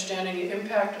approaches to understanding the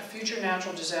impact of future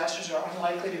natural disasters are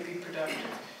unlikely to be productive.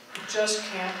 You just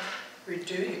can't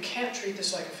you can't treat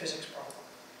this like a physics problem.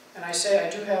 And I say I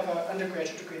do have an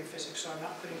undergraduate degree in physics, so I'm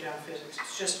not putting down physics.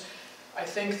 It's just, I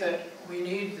think that we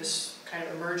need this kind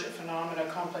of emergent phenomena,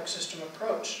 complex system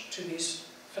approach to these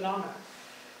phenomena.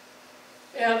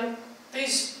 And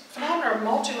these phenomena are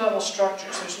multi-level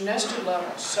structures. There's nested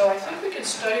levels. So I think we can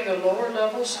study the lower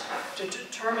levels to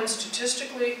determine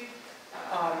statistically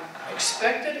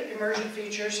expected emergent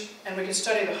features, and we can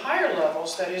study the higher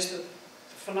levels, that is the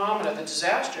phenomena, the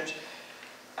disasters,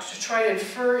 to try to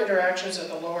infer interactions at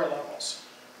the lower levels.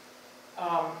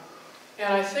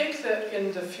 And I think that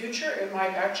in the future it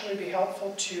might actually be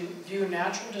helpful to view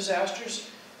natural disasters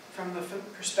from the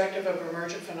perspective of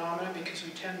emergent phenomena, because we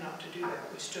tend not to do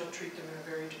that. We still treat them in a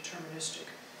very deterministic,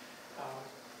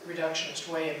 reductionist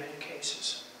way in many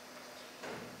cases.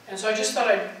 And so I just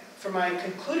thought for my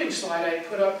concluding slide, I'd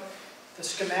put up the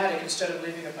schematic instead of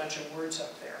leaving a bunch of words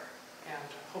up there, and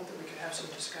hope that we can have some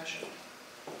discussion.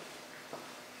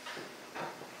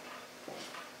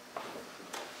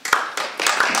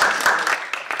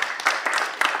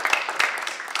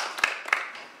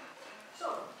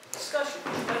 So, discussion,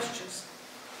 questions?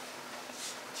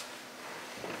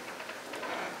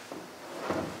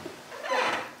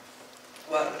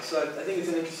 Well, so I think it's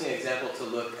an interesting example to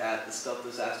look at the stealth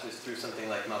disasters through something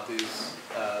like Malthus's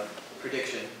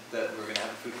prediction that we're going to have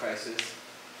a food crisis,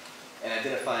 and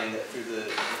identifying that through the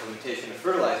implementation of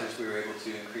fertilizers we were able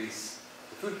to increase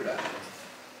the food production.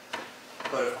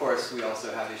 But of course we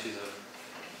also have issues of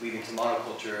leading to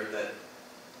monoculture that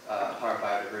harm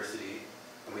biodiversity,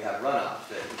 and we have runoff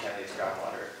that contaminates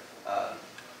groundwater.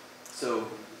 So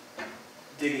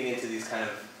digging into these kind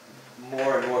of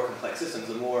more and more complex systems,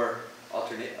 the more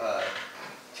alternate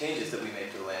changes that we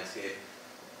make to the landscape,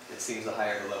 it seems the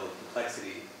higher the level of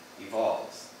complexity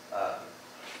evolves.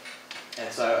 And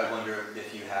so I wonder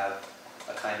if you have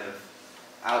a kind of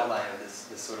outline of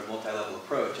this sort of multi-level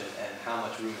approach, and how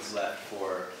much room is left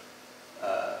for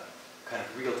kind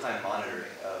of real-time monitoring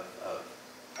of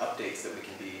updates that we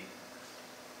can be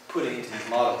putting into these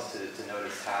models to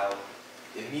notice how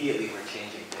immediately we're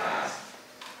changing things,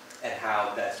 and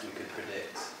how best we could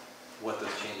predict what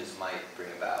those changes might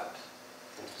bring about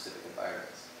in specific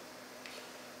environments.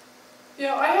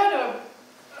 Yeah, I had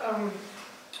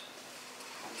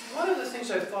one of the things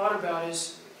I've thought about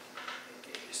is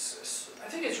I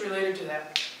think it's related to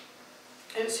that.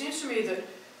 And it seems to me that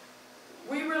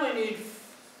we really need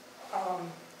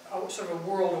sort of a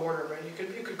world order, right?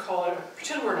 You could call it,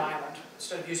 pretend we're an island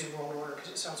instead of using world order because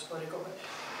it sounds political, but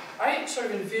I sort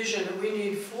of envision that we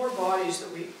need 4 bodies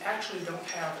that we actually don't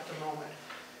have at the moment.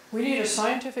 We need a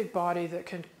scientific body that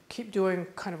can keep doing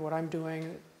kind of what I'm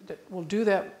doing, that will do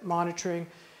that monitoring,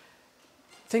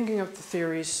 thinking of the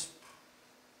theories,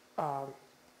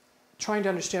 trying to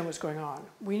understand what's going on.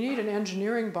 We need an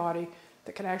engineering body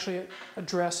that can actually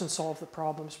address and solve the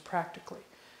problems practically.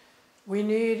 We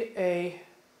need a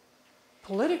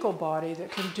political body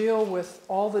that can deal with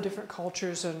all the different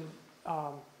cultures and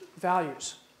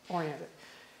values oriented.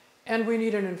 And we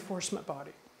need an enforcement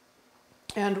body.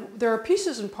 And there are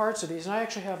pieces and parts of these, and I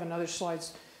actually have another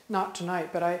slides, not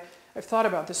tonight, but I've thought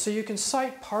about this. So you can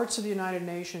cite parts of the United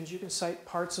Nations, you can cite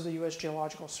parts of the US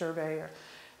Geological Survey, or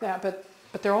that, but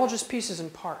they're all just pieces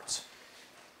and parts.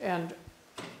 And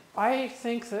I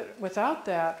think that without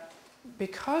that,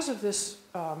 because of this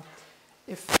problem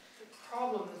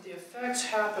that the effects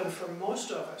happen for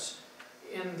most of us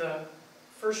in the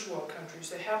first world countries,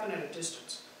 they happen at a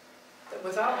distance. That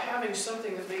without having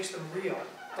something that makes them real,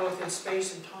 both in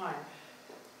space and time,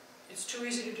 it's too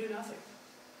easy to do nothing.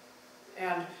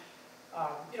 And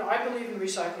you know, I believe in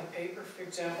recycling paper, for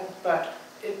example, but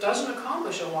it doesn't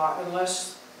accomplish a lot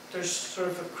unless there's sort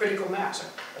of a critical mass,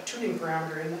 a tuning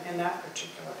parameter in that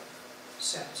particular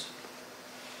sense.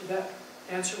 Did that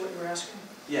answer what you were asking?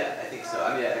 Yeah, I think so.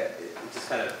 I mean, just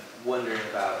kind of wondering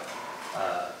about,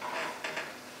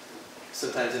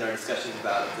 sometimes in our discussions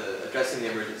about addressing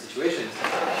the emergent situations,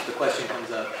 the question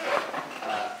comes up,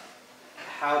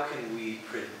 how can we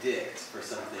predict for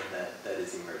something that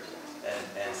is emergent?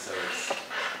 And so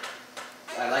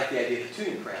I like the idea of the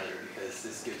tuning parameter, because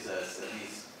this gives us at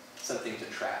least something to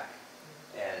track,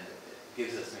 and it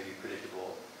gives us maybe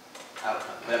predictable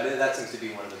outcomes. But I mean, that seems to be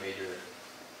one of the major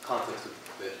conflicts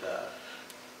with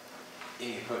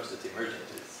any approach that's emergent,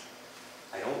 is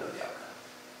I don't know the outcome.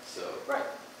 So right,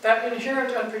 that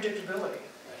inherent unpredictability.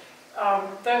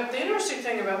 Right. The interesting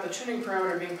thing about the tuning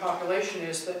parameter being population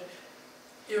is that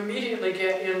you immediately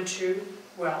get into,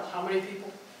 well, how many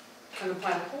people can the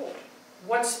planet hold?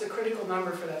 What's the critical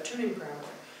number for that tuning parameter?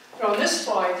 So on this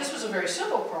slide, this was a very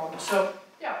simple problem. So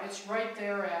yeah, it's right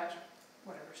there at,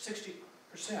 whatever,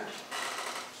 60%.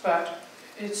 But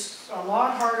it's a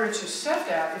lot harder to set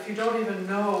that if you don't even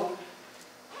know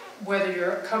whether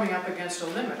you're coming up against a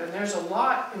limit. And there's a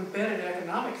lot embedded in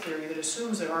economic theory that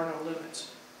assumes there are no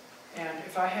limits. And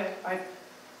if I've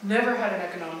never had an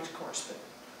economics course, but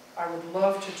I would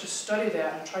love to just study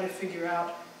that and try to figure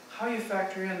out how you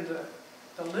factor in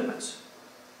the limits.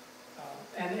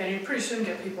 And you pretty soon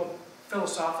get people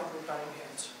philosophically butting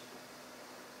heads.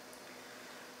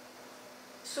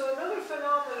 So another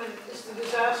phenomenon is the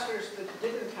disasters that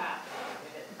didn't happen.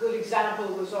 A good example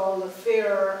was all the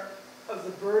fear of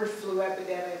the bird flu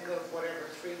epidemic of whatever,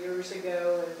 3 years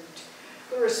ago, and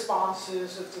the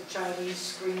responses of the Chinese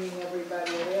screening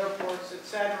everybody at airports,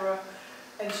 etc.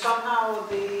 And somehow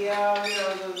the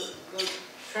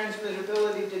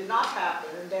transmissibility did not happen,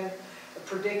 and then a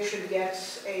prediction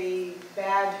gets a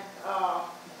bad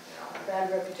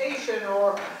reputation,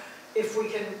 or if we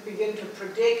can begin to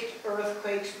predict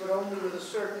earthquakes, but only with a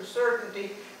certain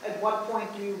certainty, at what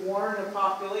point do you warn a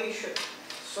population?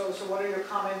 So what are your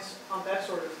comments on that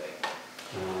sort of thing?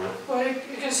 Well,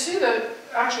 you can see that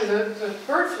actually the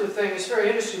bird flu thing is very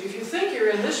interesting. If you think you're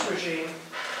in this regime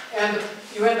and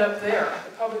you end up there,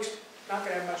 the public's not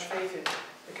going to have much faith in you,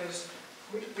 because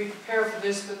we prepare for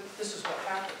this, but this is what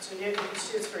happens. And yet you can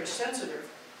see it's very sensitive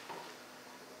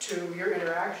to your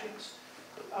interactions.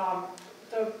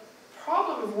 The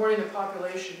problem of warning the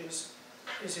population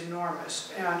is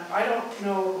enormous. And I don't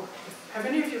know, have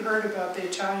any of you heard about the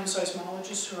Italian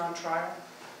seismologists who are on trial?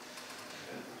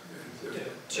 The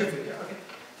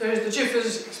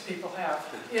geophysicists people have.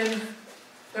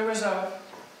 There was a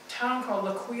town called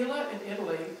L'Aquila in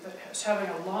Italy that is having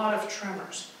a lot of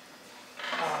tremors.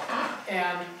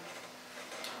 And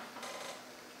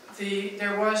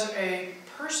there was a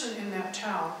person in that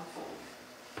town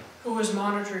who was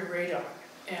monitoring radon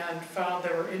and found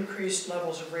there were increased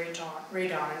levels of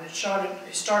radon, and it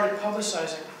started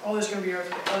publicizing, oh, there's going to be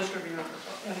earthquake, oh, there's going to be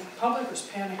earthquake, and the public was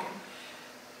panicking.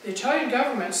 The Italian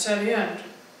government sent in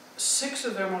 6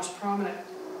 of their most prominent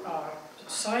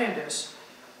scientists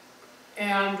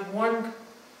and 1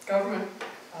 government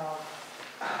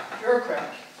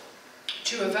bureaucrat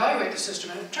to evaluate the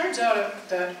system, and it turns out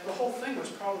that the whole thing was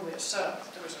probably a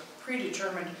setup. There was a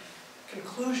predetermined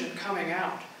conclusion coming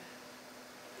out.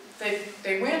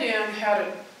 They went in, had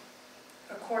a,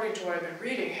 according to what I've been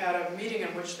reading, had a meeting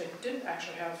in which they didn't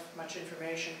actually have much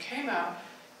information, came out,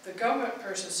 the government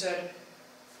person said,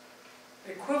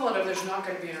 the equivalent of there's not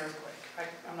going to be an earthquake.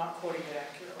 I'm not quoting it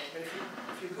accurately, but if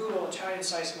you Google Italian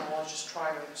seismologists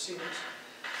trial, you'll see this.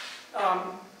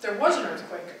 There was an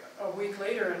earthquake a week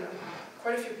later, and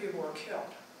quite a few people were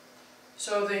killed.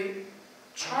 So the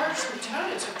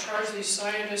Italians have charged these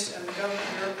scientists and the government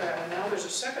bureaucrat, and now there's a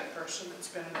second person that's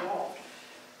been involved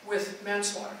with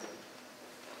manslaughter.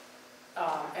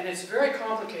 And it's very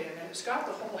complicated, and it's got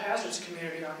the whole hazards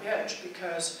community on edge,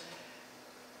 because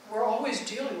we're always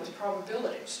dealing with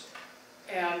probabilities.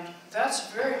 And that's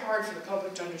very hard for the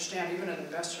public to understand, even in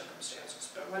the best circumstances.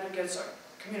 But when it gets a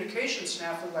communication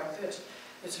snafu like this,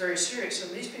 it's very serious,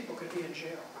 and these people could be in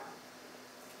jail.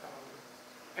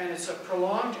 And it's a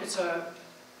prolonged, it's a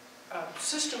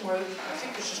system where I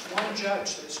think there's just one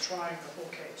judge that is trying the whole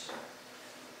case.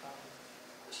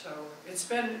 So it's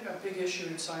been a big issue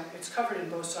in science. It's covered in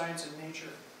both Science and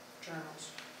Nature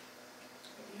journals.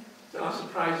 No, I'm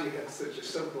surprised you have such a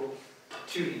simple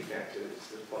tuning factor as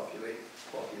the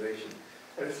population.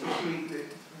 And it's usually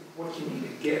what you need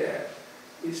to get at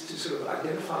is to sort of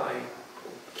identify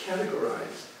or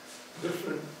categorize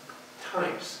different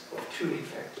types of tuning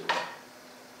factors,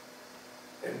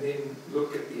 and then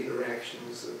look at the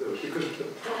interactions of those, because the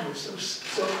problem is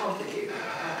so complicated.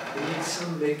 You need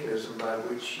some mechanism by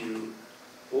which you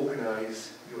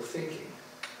organize your thinking.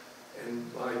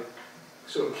 And by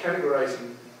sort of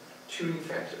categorizing tuning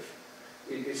factors,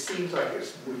 it seems like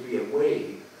it would be a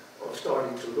way of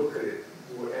starting to look at it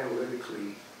more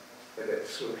analytically, and that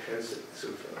sort of has a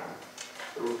sort of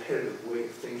a repetitive way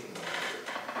of thinking about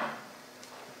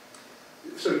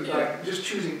it. So like just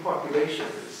choosing population,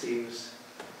 it seems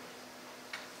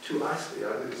too isolated.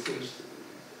 I mean, it seems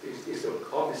is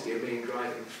obviously a main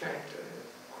driving factor,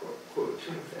 quote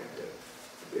tuning factor.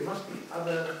 There must be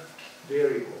other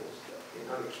variables in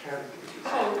other categories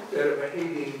that are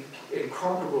behaving in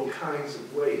comparable kinds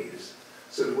of ways,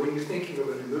 so that when you're thinking of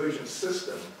an emergent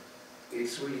system,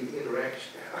 it's really the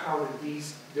interaction. How do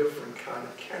these different kind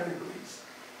of categories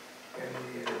and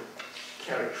their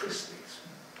characteristics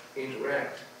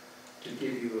interact to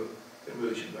give you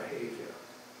emergent behavior?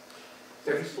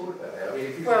 Have you thought about that? I mean,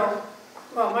 if you well,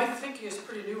 my thinking is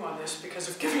pretty new on this because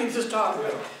of giving this talk.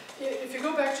 Yeah. If you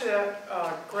go back to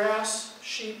that grass,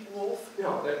 sheep, wolf,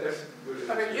 yeah, that's good.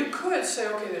 I mean, you could say,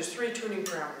 okay, there's 3 tuning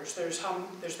parameters. There's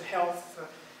the health,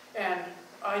 and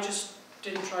I just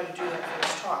didn't try to do that for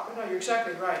this talk. But no, you're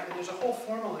exactly right. And there's a whole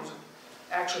formalism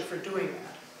actually for doing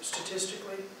that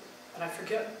statistically, and I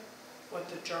forget what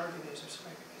the jargon is.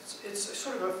 It's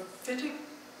sort of a fitting.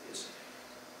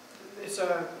 It's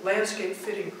a landscape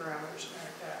fitting parameters, something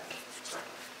like that.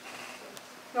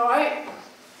 No,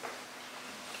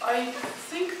 I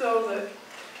think, though, that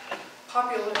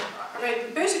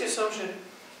the basic assumption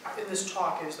in this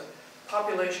talk is that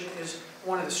population is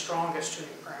one of the strongest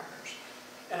tuning parameters.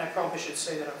 And I probably should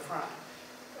say that up front.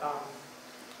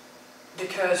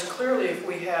 Because clearly if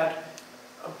we had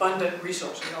abundant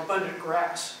resources, abundant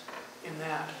grass in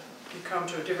that, you come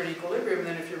to a different equilibrium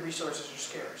than if your resources are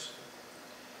scarce.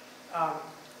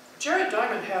 Jared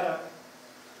Diamond had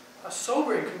a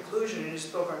sobering conclusion in his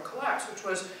book on collapse, which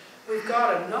was, we've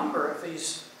got a number of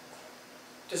these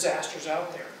disasters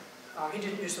out there. He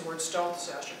didn't use the word stealth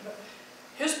disaster, but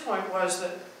his point was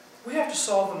that we have to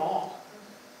solve them all.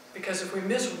 Because if we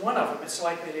miss one of them, it's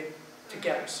likely to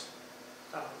get us.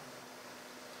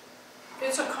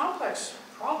 It's a complex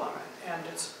problem, and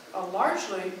it's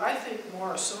largely, I think,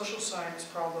 more a social science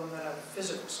problem than a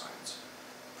physical science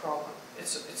problem.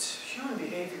 It's human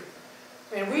behavior.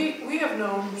 I mean, we have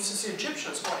known since the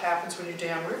Egyptians what happens when you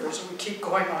dam rivers, and we keep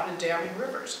going on and damming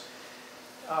rivers.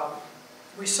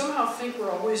 We somehow think we're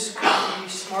always going to be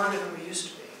smarter than we used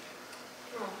to be.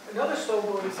 Another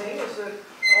sobering thing is that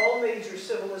all major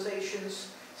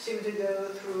civilizations seem to go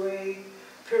through a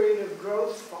period of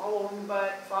growth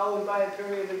followed by a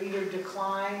period of either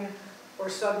decline or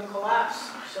sudden collapse.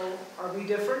 So are we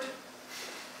different?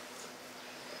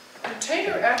 And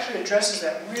Taylor actually addresses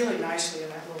that really nicely in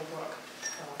that little book,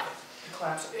 The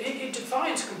Collapse. He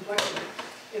defines complexity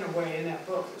in a way in that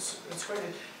book. It's quite,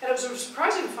 and it was a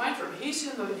surprising find for him. He's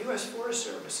in the U.S. Forest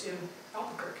Service in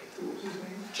Albuquerque. What was his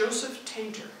name? Joseph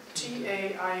Tainter,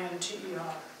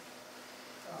 T-A-I-N-T-E-R.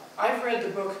 I've read the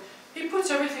book. He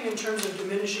puts everything in terms of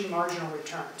diminishing marginal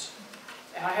returns.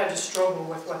 And I had to struggle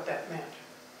with what that meant.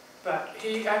 But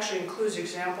he actually includes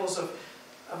examples of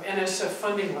NSF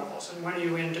funding levels, and when are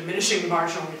you in diminishing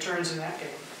marginal returns in that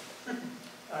game?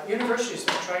 Universities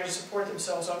that try to support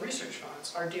themselves on research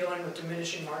funds are dealing with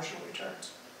diminishing marginal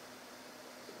returns.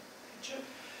 Chip?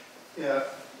 Yeah,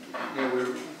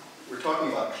 we're talking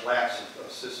about collapse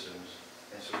of systems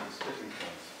and sort of these tipping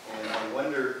points. And I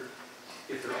wonder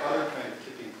if there are other kind of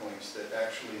tipping points that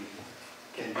actually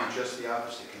can be just the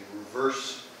opposite, can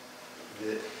reverse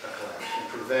a collapse, can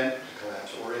prevent the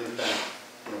collapse, or in fact,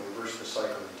 reverse the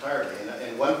cycle entirely.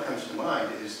 And one that comes to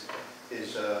mind is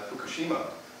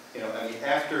Fukushima. I mean,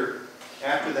 after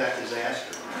that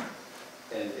disaster,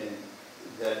 and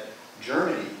that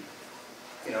Germany,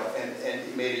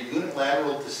 and made a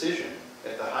unilateral decision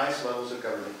at the highest levels of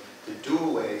government to do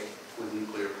away with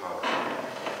nuclear power.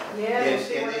 Yeah,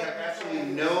 And they have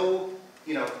absolutely no,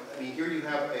 I mean, here you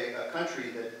have a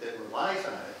country that relies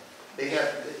on it.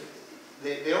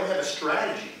 They don't have a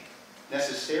strategy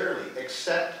necessarily,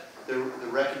 except the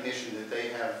recognition that they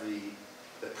have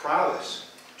the prowess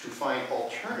to find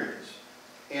alternatives.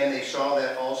 And they saw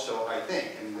that also, I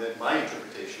think, and my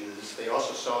interpretation is they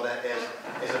also saw that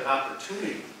as an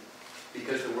opportunity,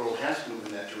 because the world has to move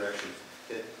in that direction,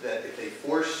 that if they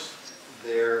force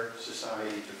their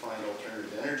society to find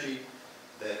alternative energy,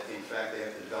 that in fact they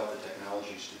have to develop the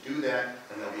technologies to do that,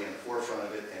 and they'll be in the forefront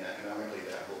of it, and economically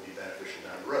that will be beneficial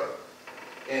down the road.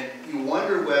 And you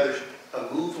wonder whether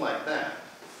a move like that,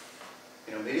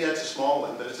 maybe that's a small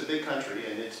one, but it's a big country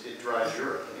and it drives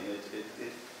Europe. I mean,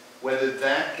 whether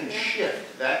that can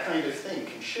shift, that kind of thing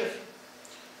can shift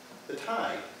the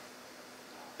tide.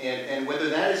 And whether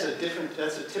that is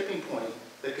that's a tipping point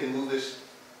that can move us,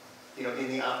 in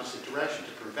the opposite direction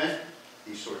to prevent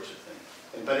these sorts of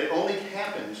things. But it only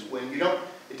happens when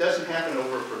it doesn't happen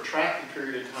over a protracted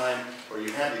period of time where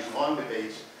you have these long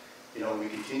debates, we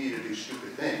continue to do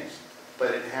stupid things.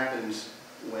 But it happens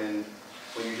when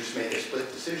you just make a split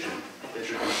decision that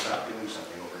you're going to stop doing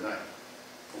something overnight.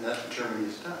 And that's what Germany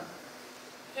has done.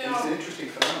 And it's an interesting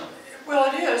phenomenon.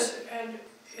 Well, it is, and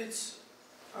it's,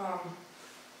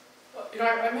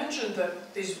 I mentioned that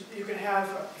you can have,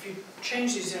 if you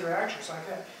change these interactions like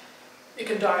that, it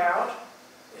can die out,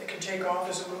 it can take off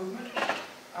as a movement.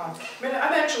 I'm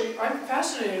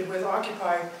fascinated with the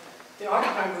Occupy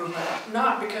movement,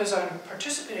 not because I'm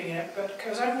participating in it, but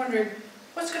because I'm wondering,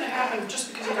 what's going to happen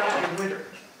just because it got to be winter?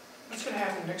 What's going to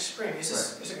happen next spring? Is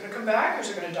it going to come back, or is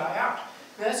it going to die out?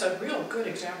 And that's a real good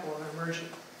example of an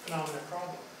emergent phenomenon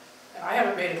problem. And I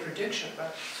haven't made a prediction,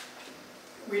 but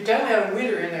we definitely have a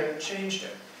winter in there that changed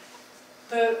it.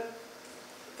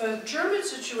 The German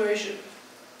situation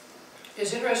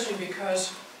is interesting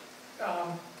because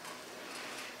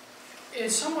in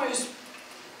some ways,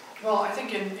 well, I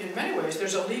think in many ways,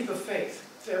 there's a leap of faith.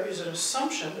 There is an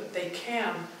assumption that they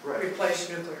can replace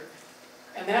nuclear.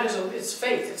 And that is, it's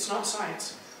faith, it's not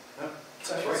science. No,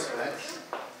 So that's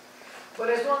right. But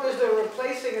as long as they're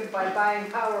replacing it by buying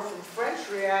power from French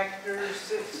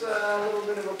reactors, it's a little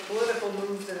bit of a political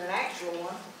move than an actual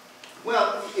one.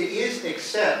 Well, it is,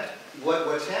 except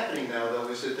what's happening now, though,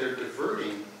 is that they're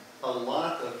diverting a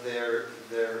lot of their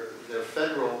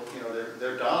federal,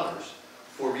 their dollars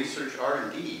for research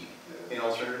R&D in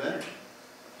alternative energy.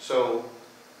 So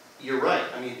you're right.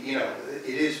 I mean, it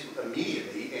is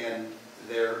immediately, and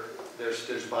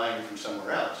there's buying from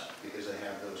somewhere else because they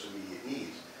have those immediate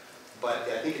needs. But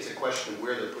I think it's a question of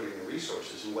where they're putting the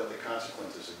resources and what the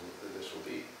consequences of this will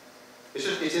be.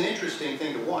 It's an interesting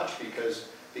thing to watch because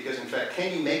in fact,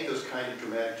 can you make those kind of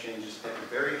dramatic changes at the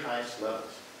very highest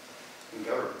levels in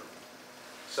government,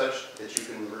 such that you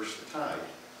can reverse the tide?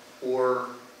 Or,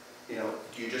 do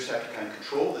you just have to kind of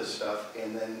control this stuff,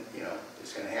 and then,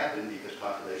 it's going to happen because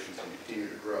population's going to continue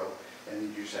to grow, and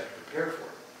you just have to prepare for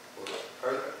it?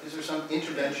 Or is there some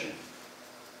intervention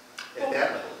at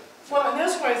that level? Well, and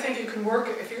that's why I think you can work,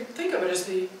 if you think of it as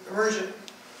the emergent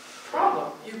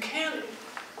problem, you can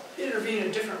intervene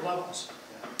at different levels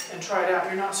and try it out.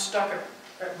 You're not stuck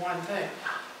at one thing.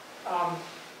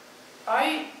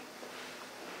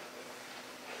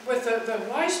 With the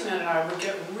wise men and I would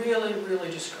get really,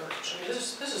 really discouraged. I mean,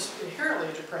 this is inherently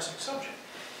a depressing subject.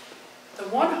 The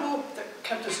one hope that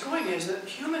kept us going is that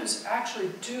humans actually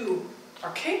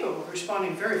are capable of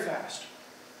responding very fast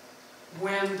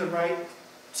when the right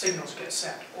signals get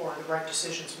sent or the right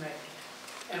decisions made.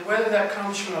 And whether that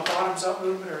comes from a bottoms-up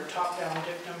movement or a top-down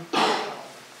dictum,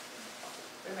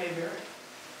 it may vary.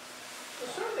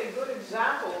 Well, certainly a good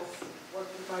example of what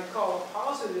you might call a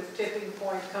positive tipping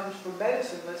point comes from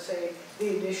medicine. Let's say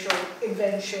the initial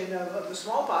invention of the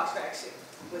smallpox vaccine,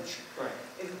 which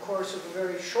in the course of a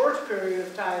very short period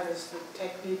of time, as the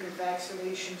technique of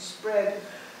vaccination spread,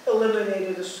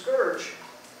 eliminated a scourge.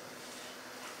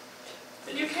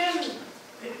 And you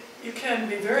can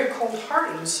be very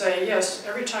cold-hearted and say, yes,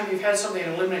 every time you've had something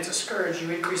that eliminates a scourge, you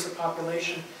increase the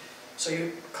population, so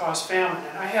you cause famine.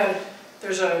 And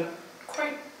there's a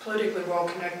quite politically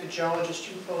well-connected geologist,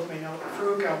 you both may know,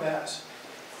 Farouk Al-Baz.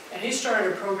 And he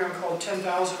started a program called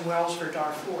 10,000 Wells for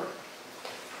Darfur.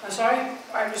 And so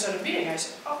I was at a meeting, I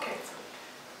said, okay,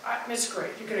 it's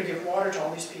great, you're going to give water to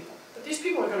all these people. But these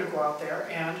people are going to go out there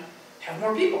and have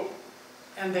more people.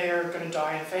 And they're going to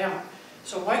die in famine.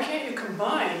 So why can't you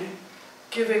combine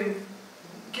give the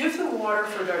water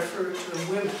for Darfur to the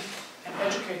women and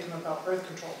educate them about birth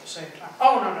control at the same time?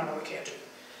 Oh, no, we can't do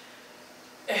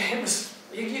it.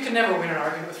 You can never win an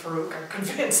argument with Farouk, I'm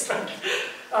convinced. But,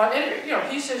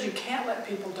 he says you can't let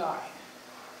people die.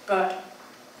 But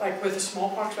like with the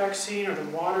smallpox vaccine or the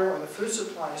water or the food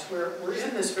supplies, we're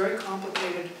in this very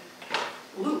complicated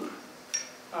loop.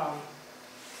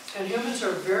 And humans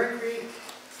are very creative.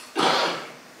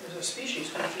 There's a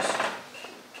species which is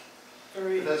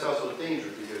very... But that's also a danger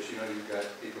because, you've got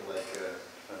people like,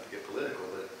 not to get political,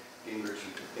 but Gingrich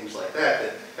and things like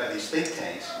that have these think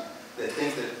tanks that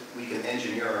think that we can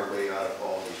engineer our way out of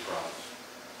all these problems.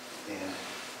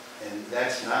 And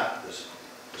that's not the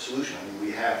solution. I mean,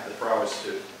 we have the prowess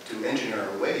to engineer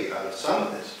our way out of some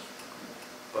of this,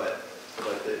 but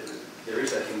there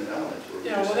is that human element.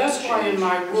 Yeah, well, that's why in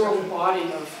my world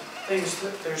body of things,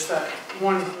 there's that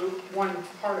one group, one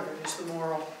part of it is the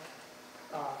moral,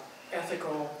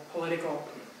 ethical, political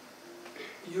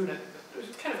unit.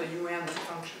 There's kind of a UN that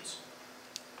functions.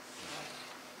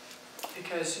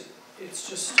 Because it's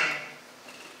just,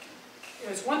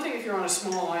 it's one thing if you're on a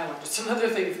small island, it's another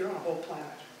thing if you're on a whole planet.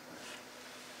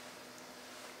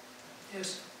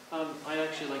 Yes? I'd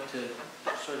actually like to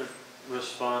sort of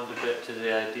respond a bit to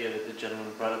the idea that the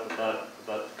gentleman brought up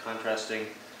about contrasting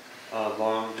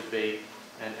long debate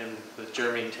and with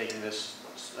Germany taking this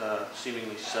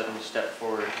seemingly sudden step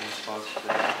forward in response to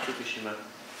Fukushima.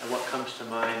 And what comes to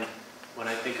mind when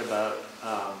I think about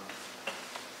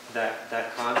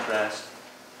that contrast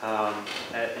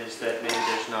is that maybe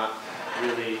there's not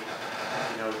really,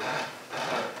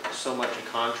 so much a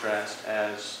contrast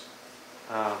as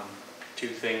two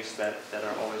things that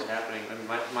are always happening. I mean,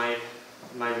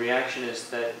 my reaction is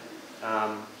that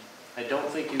I don't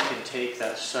think you can take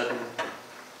that sudden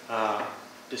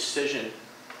decision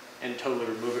and totally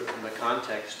remove it from the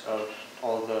context of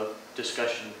all the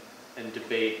discussion and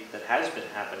debate that has been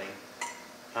happening,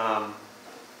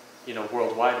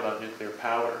 worldwide about nuclear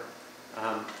power.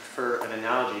 For an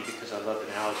analogy, because I love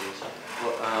analogies,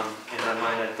 well, in my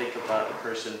mind I think about a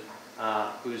person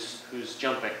who's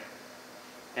jumping,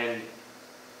 and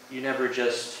you never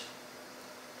just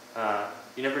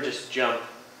jump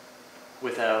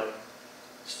without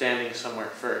standing somewhere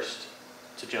first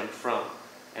to jump from,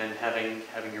 and having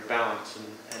your balance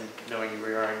and knowing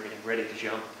where you are and getting ready to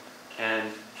jump.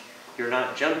 And you're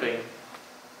not jumping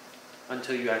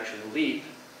until you actually leap,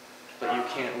 but you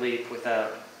can't leap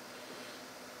without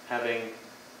having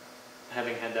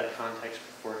having had that context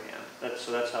beforehand.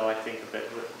 So that's how I think of it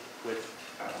with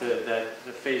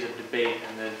the phase of debate,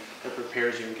 and then it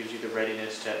prepares you and gives you the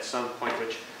readiness to, at some point,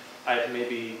 which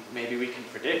maybe we can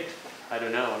predict. I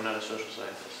don't know. I'm not a social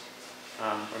scientist,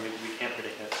 or maybe we can't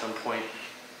predict. At some point,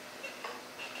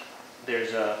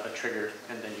 there's a trigger,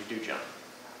 and then you do jump.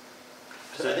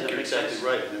 So I think you're exactly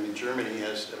right. I mean, Germany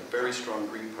has a very strong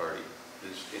Green Party.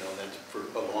 That's for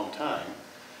a long time,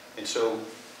 and so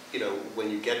when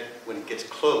it gets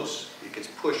close, it gets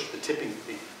pushed.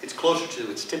 It's closer to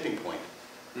its tipping point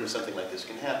where something like this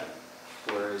can happen.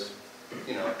 Whereas,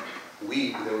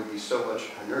 there would be so much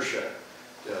inertia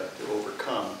to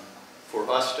overcome for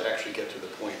us to actually get to the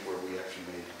point where we actually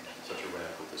made such a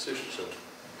radical decision. So,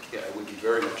 yeah, it would be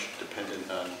very much dependent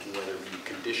on whether we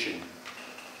condition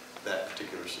that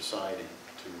particular society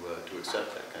to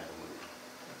accept that kind of move.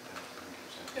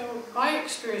 My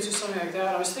experience is something like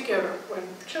that. I was thinking of it when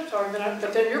Chip talked,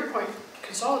 but then your point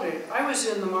consolidated. I was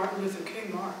in the Martin Luther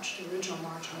King March, the original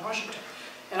march in Washington,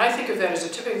 and I think of that as a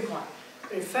tipping point.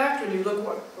 But in fact, when you look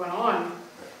what went on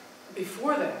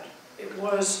before that, it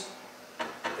was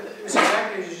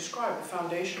exactly as you described. The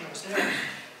foundation was there.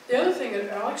 The other thing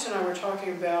that Alex and I were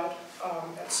talking about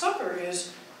at supper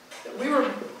is that we were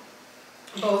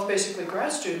both basically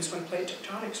grad students when plate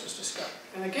tectonics was discovered.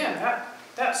 And again,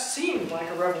 that seemed like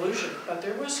a revolution, but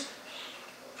there was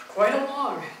quite a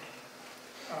long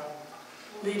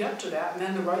lead up to that, and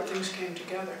then the right things came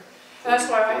together. And that's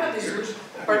why I had these...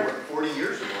 40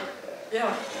 years ago.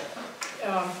 Yeah.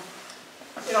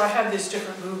 I had these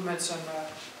different movements and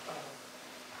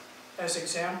as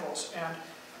examples, and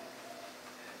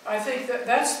I think that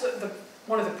that's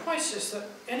one of the points is that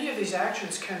any of these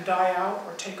actions can die out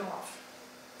or take off,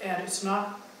 and it's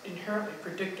not inherently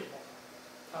predictable.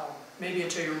 Maybe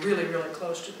until you're really, really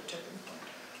close to the tipping point.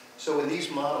 So in these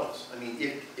models, I mean,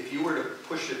 if you were to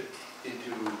push it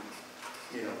into,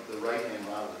 the right-hand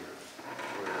model here,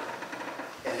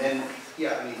 and then,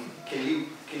 yeah, I mean, can you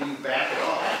back it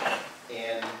off?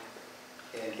 And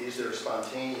is there a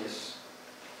spontaneous,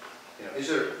 is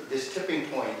there this tipping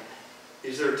point?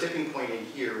 Is there a tipping point in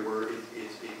here where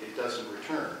it doesn't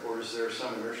return, or is there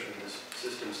some inertia in this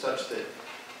system such that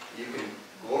you can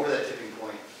go over that tipping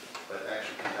point, but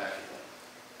actually come back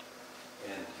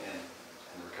again and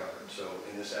recover? So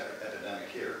in this epidemic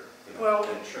here,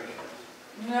 can it shrink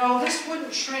again? No, this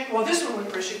wouldn't shrink. Well, this one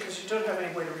wouldn't shrink because you don't have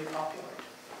any way to repopulate.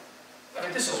 I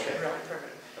mean, this is really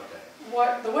primitive.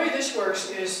 Okay. The way this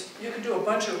works is you can do a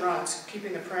bunch of runs,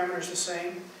 keeping the parameters the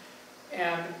same.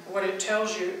 And what it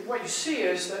tells you, what you see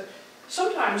is that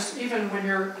sometimes even when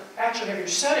you're actually have your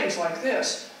settings like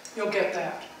this, you'll get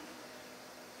that.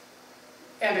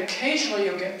 And occasionally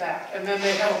you'll get that. And then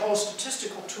they have a whole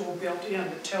statistical tool built in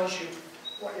that tells you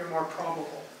what your more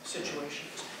probable situation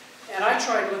is. And I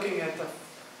tried looking at the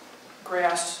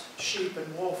grass, sheep,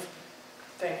 and wolf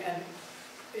thing, and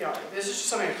this is just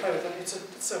something to play with.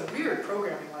 It's a weird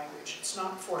programming language. It's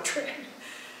not Fortran.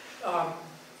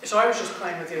 So I was just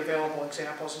playing with the available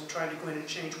examples and trying to go in and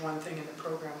change one thing in the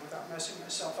program without messing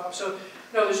myself up. So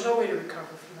no, there's no way to recover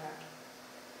from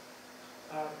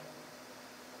that.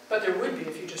 But there would be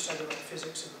if you just had the right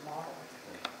physics in the model, I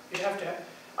think. You'd have to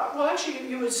well, actually,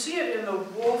 you would see it in the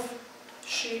wolf,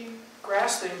 sheep,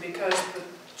 grass thing because the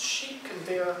sheep can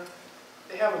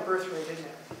they have a birth rate in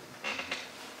there.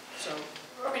 So,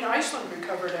 I mean, Iceland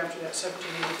recovered after that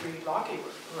 1783 Lockheed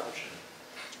eruption.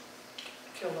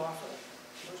 Killed off a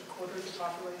quarter of the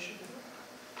population.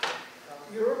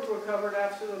 Europe recovered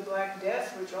after the Black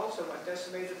Death, which also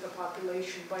decimated the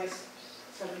population by 75%.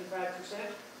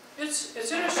 It's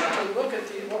interesting to look at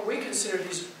what we consider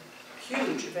these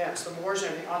huge events, the wars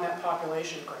and everything, on that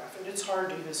population graph, and it's hard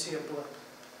to even see a blip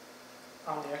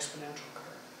on the exponential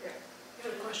curve. Yeah. You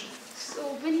have a question? So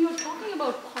when you're talking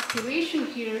about population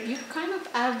here, you're kind of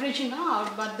averaging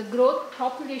out, but the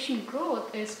population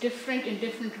growth is different in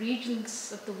different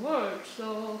regions of the world.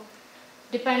 So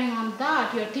depending on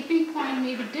that, your tipping point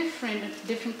may be different in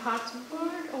different parts of the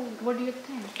world, or what do you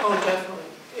think? Oh, definitely.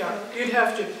 Yeah, you'd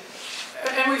have to.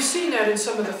 And we've seen that in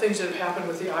some of the things that have happened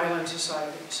with the island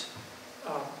societies.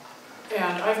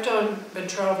 And I've been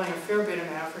traveling a fair bit in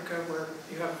Africa where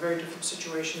you have a very different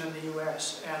situation than the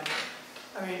US. And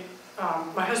I mean,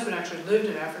 my husband actually lived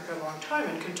in Africa a long time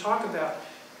and can talk about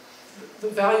the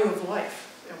value of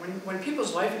life. And when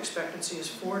people's life expectancy is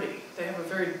 40, they have a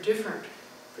very different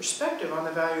perspective on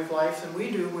the value of life than we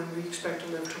do when we expect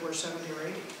to live till we're 70 or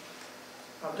 80.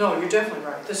 No, you're definitely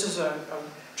right. This is a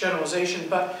generalization,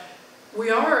 but we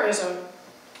are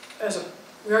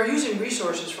we are using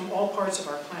resources from all parts of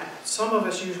our planet. Some of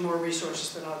us use more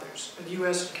resources than others. The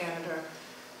US and Canada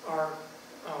are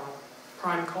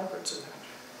prime culprits in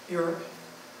that. Europe.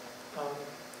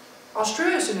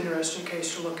 Australia's an interesting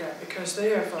case to look at because they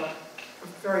have a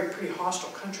very pretty hostile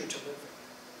country to live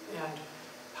in, and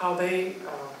how they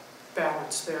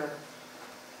balance their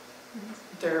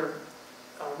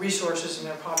resources and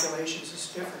their populations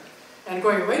is different. And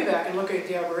going way back and looking at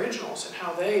the Aboriginals and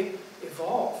how they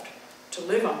evolved to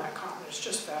live on that continent is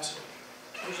just fascinating.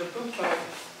 There's a book by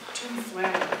Tim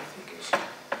Flanagan, I think is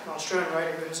an Australian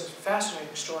writer who has a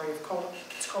fascinating story. It's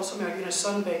called something like In a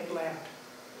Sun-Baked Land.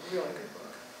 A really good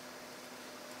book.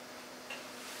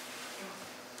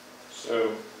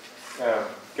 So,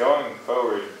 going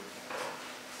forward,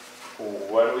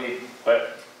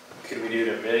 what could we do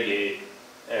to mitigate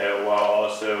while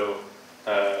also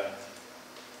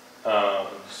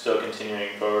still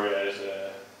continuing forward as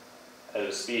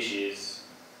a species,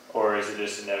 or is it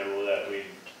just inevitable that we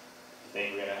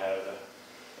think we're going to have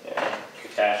a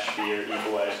catastrophe or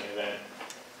equalizing event,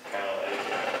 kind of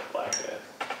like Black Death?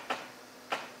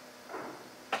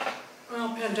 Well,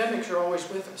 pandemics are always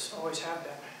with us, always have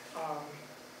been.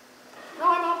 No,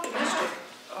 I'm optimistic.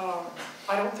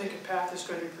 I don't think a path is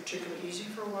going to be particularly easy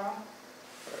for a while.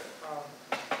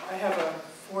 I have a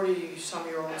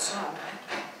 40-some-year-old son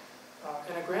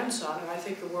and a grandson, and I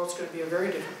think the world's going to be a very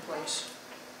different place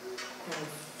in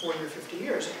 40 or 50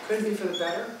 years. It could be for the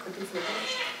better, it could be for the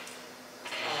worse.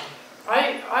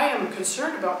 I am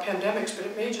concerned about pandemics, but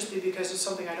it may just be because it's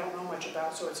something I don't know much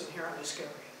about, so it's inherently scary.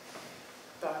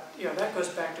 But, that goes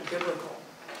back to biblical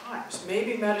times.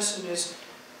 Maybe medicine is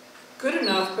good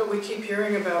enough, but we keep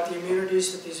hearing about the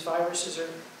immunities that these viruses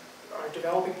are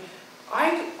developing.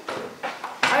 I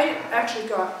actually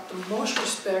got the most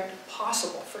respect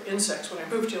possible for insects when I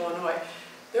moved to Illinois.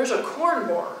 There's a corn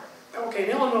borer. Okay,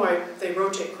 in Illinois, they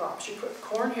rotate crops. You put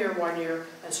corn here one year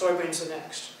and soybeans the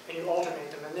next, and you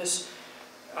alternate them, and this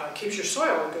keeps your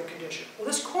soil in good condition. Well,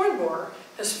 this corn borer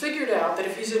has figured out that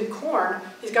if he's in corn,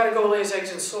 he's got to go lay his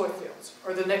eggs in soy fields,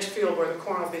 or the next field where the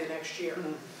corn will be the next year.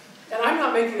 And I'm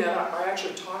not making that up. I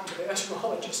actually talked to the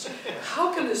entomologist.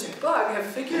 How can this bug have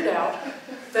figured out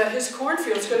that his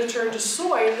cornfield's going to turn to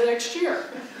soy in the next year?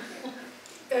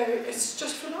 It's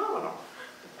just phenomenal.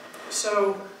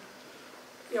 So,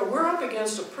 we're up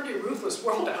against a pretty ruthless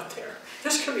world out there.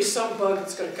 There's going to be some bug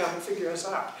that's going to come and figure us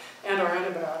out, and our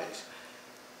antibiotics.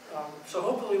 So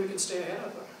hopefully we can stay ahead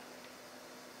of them.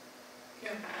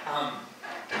 Yeah.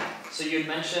 So you had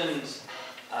mentioned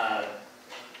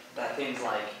that things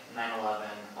like 9/11,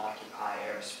 Occupy,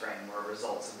 Arab Spring were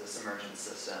results of this emergent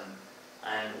system.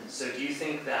 And so do you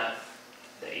think that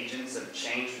the agents of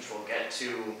change, which we'll get to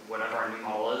whatever our new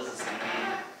model is going to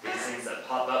be these things that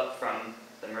pop up from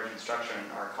the emergent structure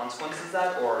and are consequences of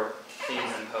that, or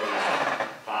things imposed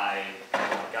by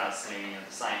people like us, maybe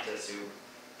the scientists who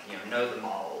know the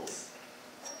models?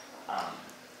 I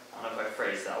don't know if I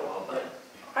phrased that well, but...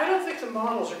 I don't think the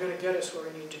models are going to get us where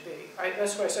we need to be.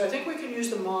 That's why I said I think we can use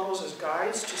the models as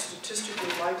guides to statistically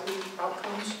likely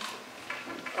outcomes.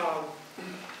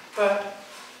 But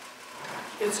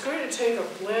it's going to take a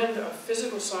blend of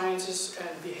physical sciences and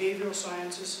behavioral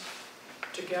sciences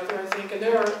together, I think. And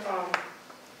there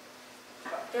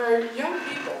are young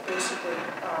people, basically,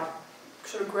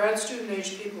 sort of grad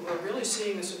student-age people who are really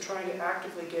seeing this and trying to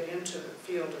actively get into the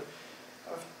field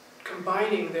of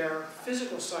combining their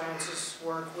physical sciences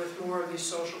work with more of these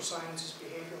social sciences,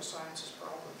 behavioral sciences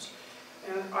problems.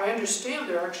 And I understand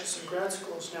there are actually some grad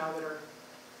schools now that are,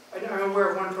 I'm aware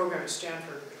of one program at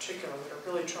Stanford in particular, that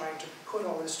are really trying to put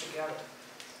all this together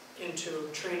into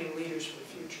training leaders for the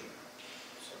future.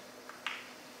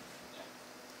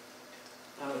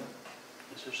 So.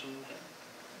 Is there something?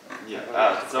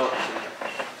 Yeah, so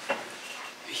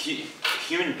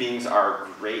human beings are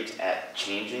great at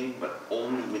changing, but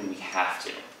only when we have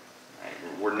to.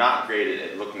 Right? We're not great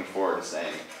at looking forward and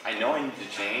saying, I know I need to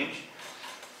change.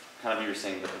 Kind of you were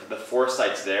saying, the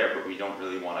foresight's there, but we don't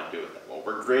really want to do it that well.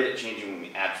 We're great at changing when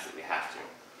we absolutely have to.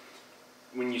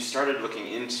 When you started looking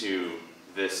into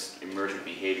this emergent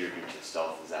behavior due to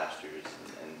self-disasters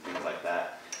and things like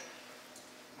that,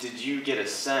 did you get a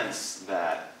sense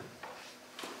that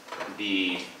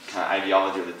the kind of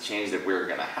ideology or the change that we're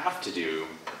going to have to do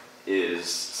is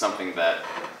something that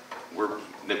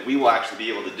we will actually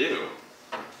be able to do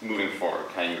moving forward?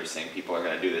 Kind of you were saying people are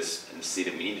going to do this and see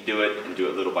that we need to do it and do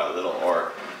it little by little,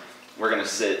 or we're going to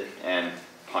sit and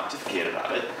pontificate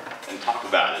about it and talk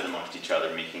about it amongst each other,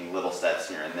 making little steps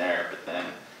here and there, but then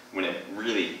when it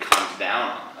really comes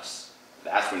down on us,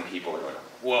 that's when people are going,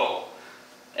 whoa,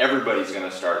 everybody's going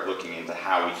to start looking into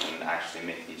how we can actually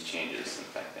make these changes and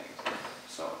affect things.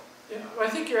 So. Yeah, well, I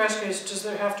think you're asking is, does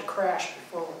there have to crash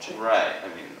before we'll change? Right, I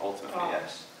mean, ultimately,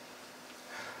 yes.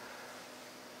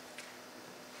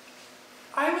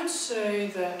 I would say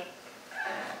that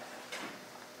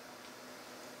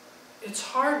it's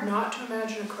hard not to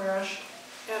imagine a crash,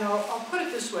 and I'll put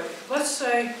it this way. Let's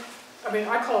say, I mean,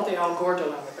 I call it the Al Gore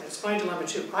dilemma, but it's my dilemma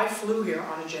too. I flew here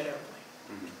on a jet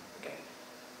airplane. Okay.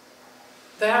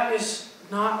 That is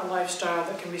not a lifestyle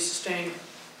that can be sustained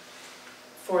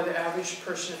for the average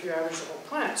person if you average the whole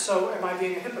planet. So am I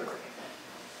being a hypocrite?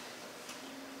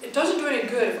 It doesn't do any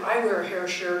good if I wear a hair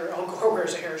shirt or Al Gore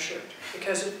wears a hair shirt,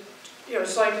 because it, you know,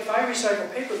 it's like if I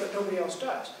recycle paper but nobody else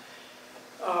does.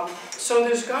 So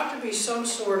there's got to be some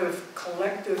sort of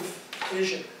collective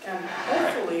vision, and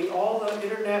hopefully all the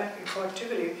internet and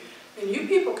collectivity, and you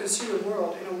people can see the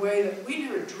world in a way that we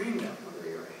never dreamed of when we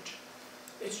were your age.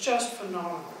 It's just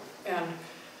phenomenal, and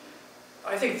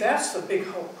I think that's the big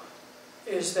hope,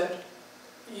 is that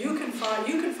you can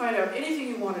find out anything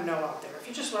you want to know out there. If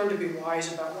you just learn to be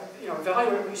wise about what, you know,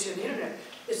 evaluate what you see on the internet.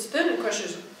 It's then the question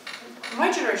is,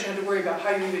 my generation had to worry about how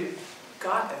you even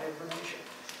got that information.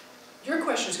 Your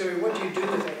question is going to be, what do you do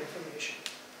with that information?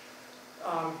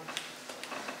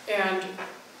 And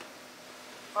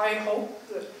I hope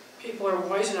that people are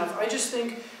wise enough. I just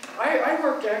think, I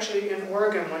worked actually in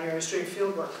Oregon one year. I was doing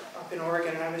field work up in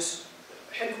Oregon, and I was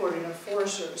headquartered in a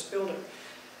Forest Service building.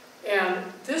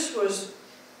 And this was,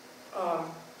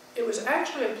 it was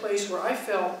actually a place where I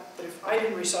felt that if I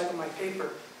didn't recycle my paper,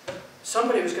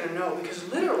 somebody was going to know. Because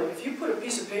literally, if you put a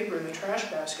piece of paper in the trash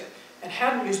basket and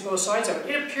hadn't used both sides of it,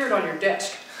 it appeared on your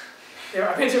desk.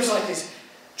 I mean, there was like these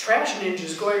trash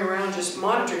ninjas going around just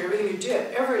monitoring everything you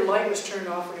did. Every light was turned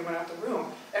off when you went out the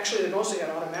room. Actually, they mostly had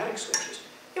automatic switches.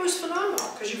 It was phenomenal,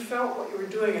 because you felt what you were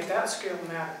doing at that scale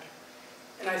mattered.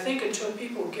 And I think until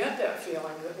people get that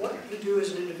feeling that what you do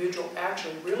as an individual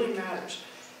actually really matters,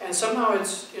 and somehow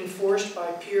it's enforced by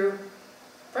peer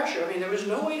pressure. I mean, there was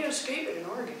no way to escape it in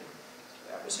Oregon.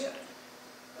 That was it.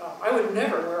 I would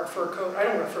never wear a fur coat. I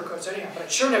don't wear fur coats anyhow, but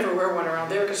I'd sure never wear one around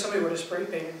there because somebody would have spray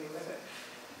painted me with it.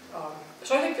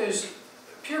 So I think there's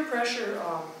peer pressure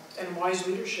and wise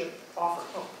leadership offer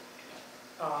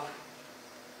hope.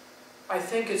 I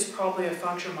think it's probably a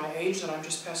function of my age that I'm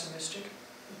just pessimistic.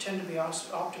 You tend to be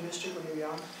optimistic when you're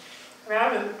young.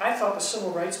 I mean, I thought the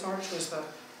Civil Rights March was the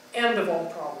end of all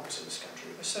problems in this country.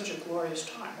 It was such a glorious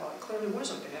time. Well, it clearly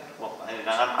wasn't the end of all. Well, and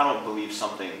I don't believe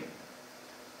something,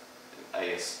 I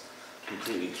guess,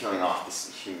 completely killing off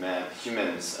this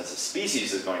humans as a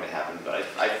species is going to happen, but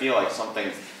I feel like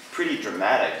something pretty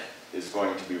dramatic is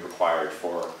going to be required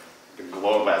for the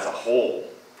globe as a whole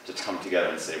to come together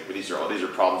and say, well, these are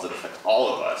problems that affect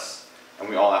all of us, and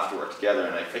we all have to work together.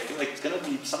 And I feel like it's going to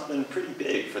be something pretty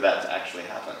big for that to actually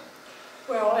happen.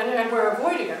 Well, and we're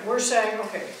avoiding it. We're saying,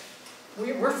 okay,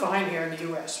 we're fine here in the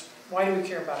U.S. Why do we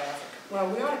care about Africa? Well,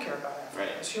 we ought to care about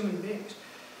Africa as human beings.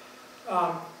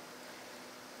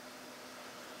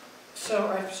 So,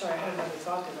 I'm sorry, I had another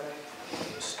thought there, but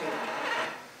I escaped.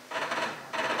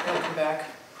 I'll come back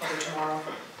probably tomorrow.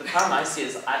 The problem I see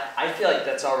is I feel like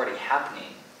that's already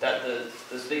happening. That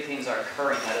those big things are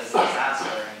occurring. That is a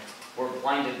disaster, and we're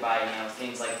blinded by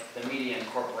things like the media and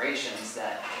corporations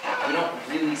that we don't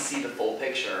really see the full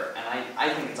picture. And I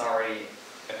think it's already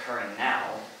occurring now.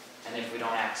 And if we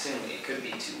don't act soon, it could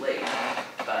be too late.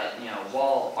 But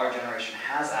while our generation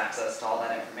has access to all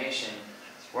that information,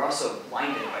 we're also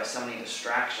blinded by so many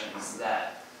distractions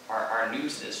that are new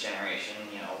to this generation,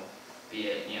 be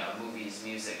it, movies,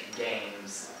 music,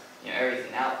 games,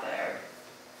 everything out there,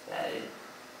 that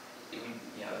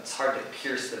it's hard to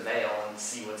pierce the veil and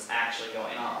see what's actually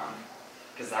going on,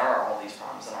 because there are all these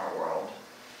problems in our world,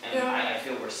 and I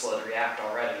feel we're slow to react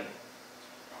already.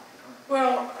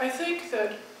 Well, I think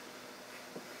that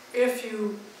if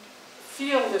you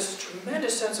feel this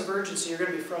tremendous sense of urgency, you're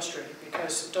going to be frustrated,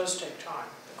 because it does take time.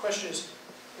 The question is,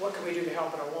 what can we do to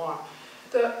help it along?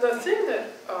 The thing that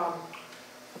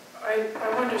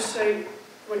I wanted to say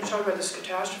when you talk about this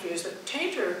catastrophe is that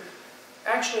Tainter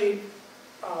actually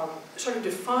sort of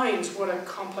defines what a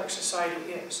complex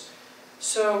society is.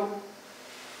 So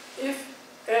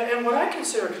and what I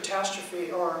consider a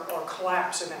catastrophe or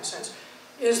collapse in that sense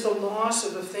is the loss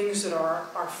of the things that are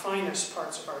our finest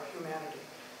parts of our humanity,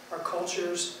 our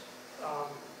cultures,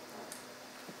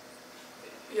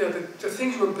 the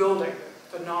things we're building,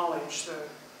 the knowledge,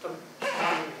 the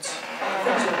monuments, the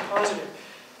things that are positive.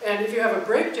 And if you have a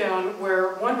breakdown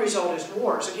where one result is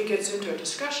war, so he gets into a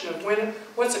discussion of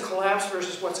what's a collapse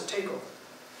versus what's a takeover.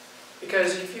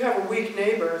 Because if you have a weak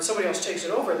neighbor and somebody else takes it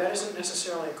over, that isn't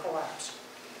necessarily a collapse.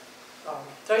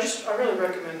 So I really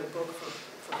recommend the book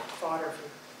for fodder.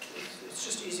 It's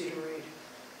just easy to read.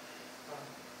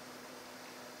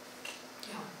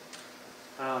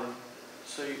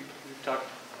 So you've talked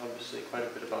obviously quite a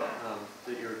bit about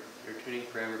that you're your tuning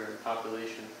parameter and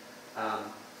population,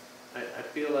 I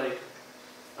feel like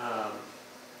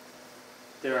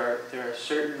there are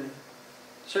certain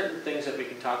things that we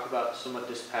can talk about somewhat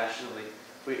dispassionately.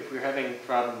 If we're having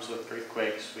problems with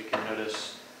earthquakes, we can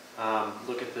notice,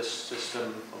 look at this system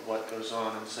of what goes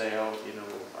on and say, oh, you know,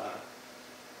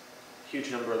 huge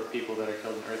number of people that are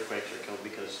killed in earthquakes are killed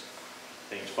because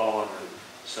things fall on them.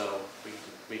 So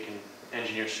we can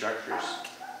engineer structures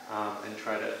and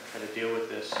try to deal with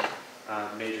this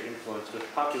major influence. With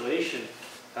population,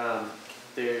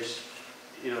 there's,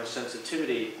 you know,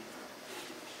 sensitivity.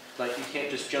 Like, you can't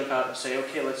just jump out and say,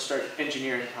 okay, let's start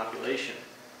engineering population,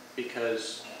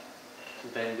 because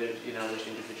then there's, you know, there's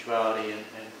individuality and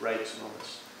rights and all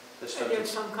this stuff. And yet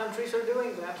some countries are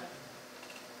doing that.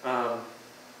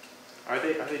 Are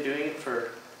they doing it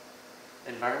for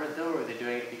environment though, or are they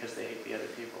doing it because they hate the other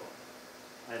people?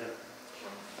 I don't.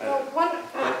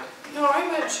 No, I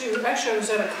went to, actually I was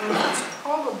at a conference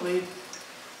probably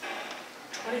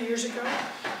 20 years ago.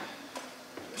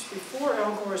 It was before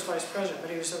Al Gore was vice president, but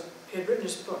he had written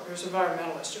his book. He was an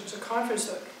environmentalist. It was a conference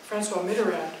that Francois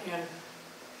Mitterrand in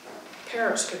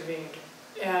Paris convened,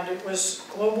 and it was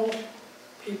global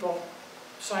people,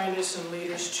 scientists and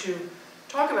leaders, to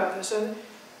talk about this.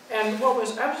 And what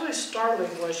was absolutely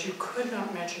startling was you could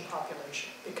not mention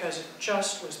population, because it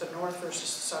just was the north versus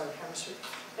the southern hemisphere.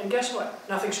 And guess what?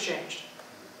 Nothing's changed.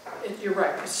 You're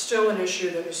right, it's still an issue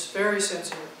that is very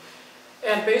sensitive.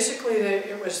 And basically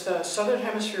it was the southern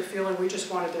hemisphere feeling we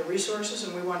just wanted their resources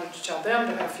and we wanted to tell them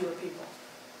to have fewer people.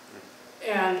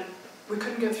 And we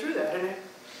couldn't get through that, and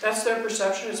that's their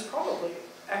perception. It's probably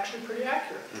actually pretty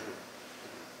accurate.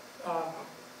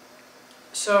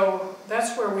 So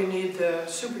that's where we need the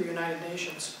super United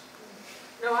Nations.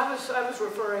 No, I was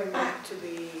referring to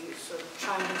the sort of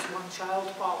China's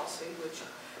one-child policy, which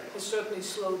has certainly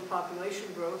slowed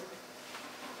population growth.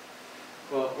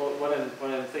 Well, what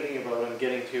I'm thinking about, what I'm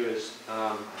getting to is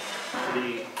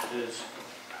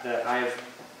that I've,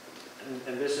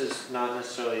 and this is not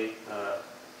necessarily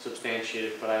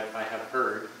substantiated, but I have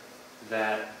heard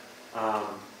that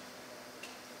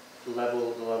the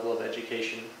level of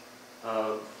education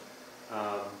of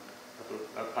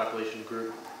a population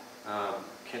group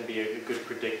can be a good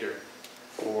predictor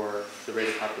for the rate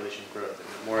of population growth. And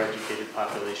the more educated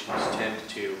populations tend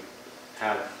to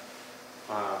have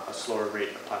a slower rate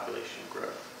of population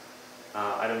growth.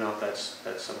 I don't know if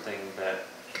that's something that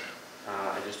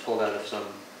I just pulled out of some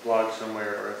blog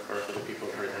somewhere, or if other people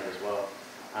have heard that as well.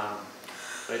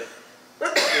 But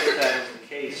if that is the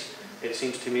case, it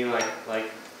seems to me like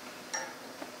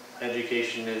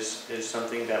education is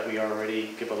something that we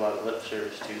already give a lot of lip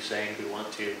service to, saying we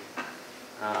want to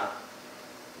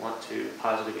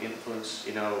positively influence,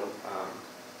 you know,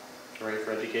 rate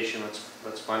for education.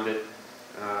 Let's fund it.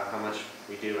 How much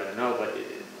we do, I don't know. But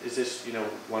is this, you know,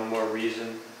 one more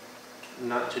reason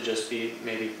not to just be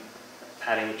maybe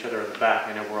patting each other on the back?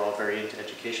 I know we're all very into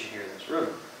education here in this room,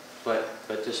 but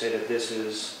to say that this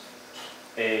is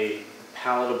a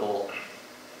palatable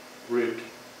route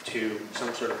to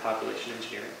some sort of population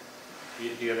engineering. Do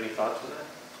you have any thoughts on that?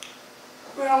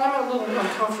 Well, I'm a little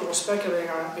uncomfortable speculating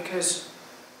on it because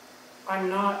I'm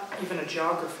not even a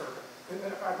geographer.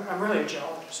 I'm really a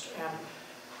geologist, and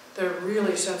they're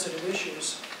really sensitive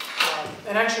issues.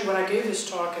 And actually, when I gave this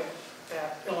talk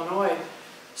at Illinois,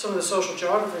 some of the social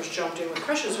geographers jumped in with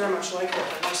questions very much like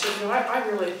that. And I said, you know,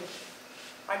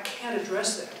 I can't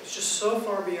address that. It's just so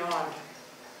far beyond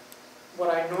what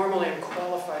I normally am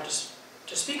qualified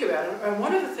to speak about. And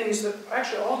one of the things that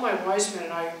actually all my wise men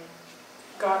and I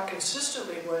got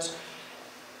consistently was,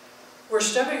 we're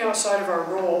stepping outside of our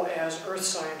role as earth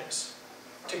scientists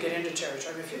to get into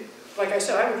territory. Like I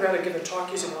said, I would rather give a talk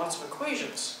using lots of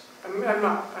equations.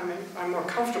 I'm more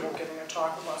comfortable giving a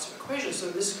talk with lots of equations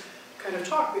than this kind of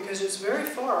talk, because it's very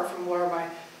far from where my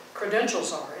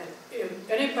credentials are. And if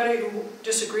anybody who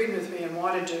disagreed with me and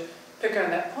wanted to pick on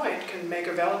that point can make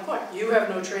a valid point. You have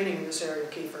no training in this area,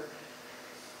 Kiefer.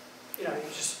 You know, you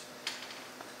just...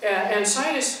 And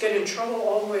scientists get in trouble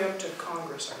all the way up to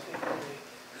Congress, I think,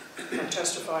 when they are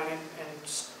testifying and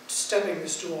stepping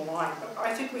this dual line. But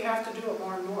I think we have to do it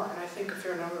more and more, and I think a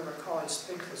fair number of our colleagues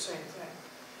think the same thing.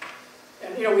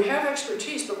 And, you know, we have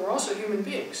expertise, but we're also human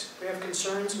beings. We have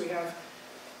concerns, we have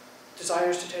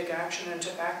desires to take action and to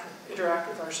interact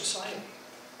with our society.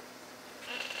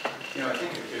 You know, I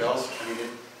think it also, I mean,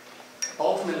 it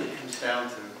ultimately comes down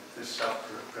to this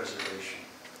self-preservation.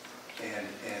 And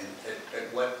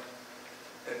at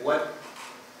what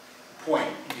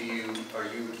point are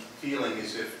you feeling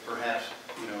as if perhaps,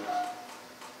 you know,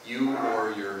 you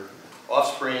or your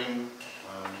offspring,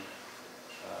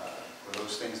 or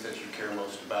those things that you care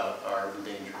most about, about are in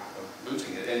danger of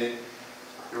losing it. And it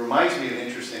reminds me of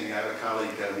interesting, I have a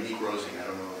colleague, Monique Rosing, I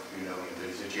don't know if you know him, but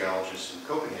he's a geologist in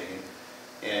Copenhagen,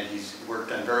 and he's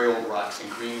worked on very old rocks in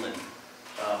Greenland.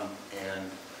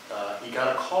 He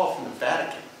got a call from the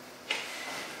Vatican,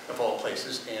 of all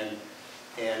places, and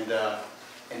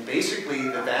basically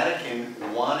the Vatican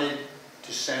wanted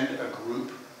to send a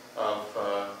group of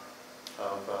a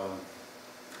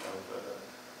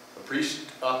priest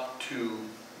up to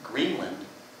Greenland,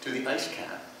 to the ice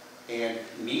cap, and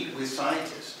meet with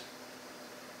scientists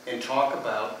and talk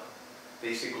about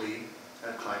basically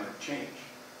climate change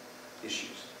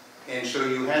issues. And so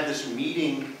you had this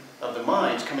meeting of the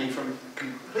minds coming from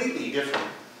completely different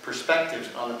perspectives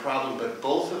on the problem, but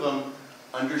both of them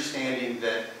understanding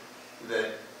that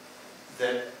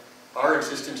our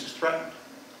existence is threatened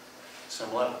at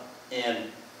some level.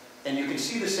 And you can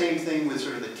see the same thing with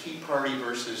sort of the Tea Party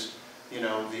versus, you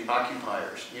know, the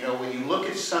occupiers. You know, when you look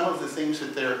at some of the things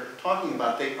that they're talking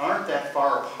about, they aren't that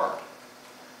far apart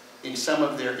in some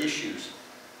of their issues,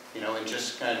 you know, and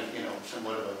just kind of, you know,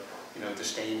 somewhat of a, you know,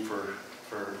 disdain for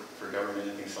government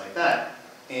and things like that.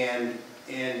 And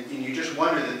you just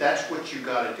wonder that that's what you've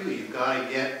got to do. You've got to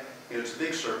get, you know, it's a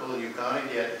big circle, and you've got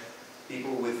to get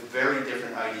people with very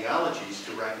different ideologies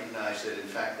to recognize that, in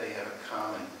fact, they have a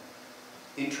common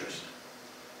interest.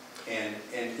 And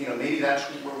you know, maybe that's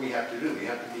what we have to do. We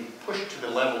have to be pushed to the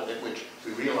level at which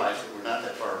we realize that we're not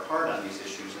that far apart on these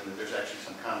issues, and that there's actually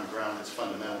some common ground that's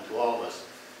fundamental to all of us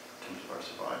in terms of our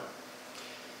survival.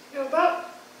 You know, about,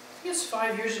 I guess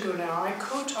 5 years ago now, I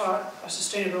co-taught a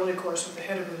sustainability course with the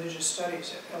head of religious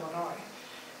studies at Illinois.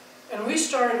 And we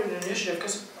started an initiative,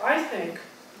 because I think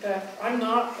that I'm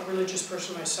not a religious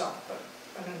person myself,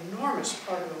 but an enormous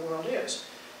part of the world is.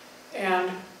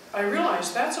 And I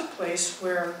realized that's a place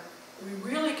where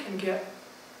we really can get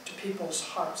to people's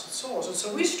hearts and souls. And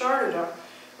so we started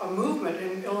a movement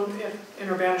in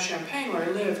Urbana-Champaign, where I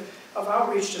live, of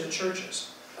outreach to the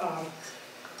churches.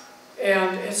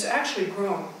 And it's actually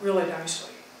grown really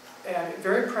nicely. And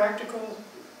very practical,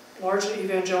 largely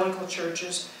evangelical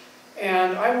churches.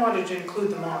 And I wanted to include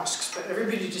the mosques, but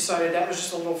everybody decided that was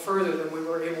just a little further than we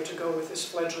were able to go with this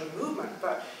fledgling movement.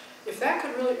 But if that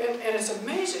could really, and it's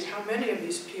amazing how many of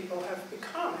these people have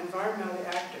become environmentally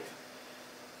active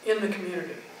in the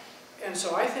community. And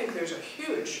so I think there's a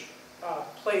huge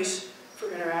place for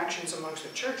interactions amongst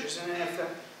the churches. And then if the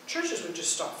churches would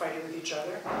just stop fighting with each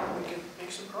other, we can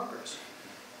make some progress.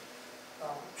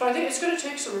 So I think it's going to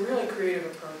take some really creative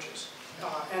approaches,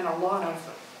 and a lot of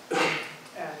them.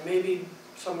 And maybe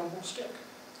some of them will stick.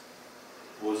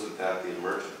 Wasn't that the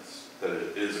emergence? That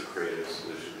it is a creative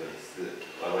solution. That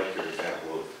I like your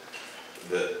example of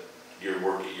that you're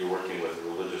working with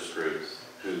religious groups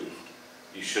who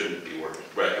you shouldn't be working.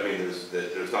 Right? I mean,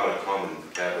 there's not a common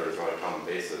vocabulary, there's not a common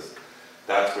basis.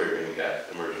 That's where you're going to get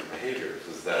emergent behaviors.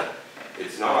 Is that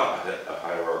it's not a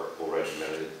hierarchical,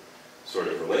 regimented sort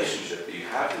of relationship that you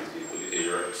have with these people.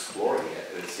 You're exploring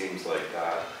it, and it seems like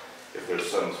that. If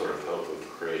there's some sort of hope of a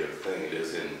creative thing, it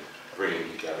is in bringing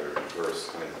together diverse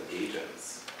kinds of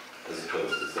agents, as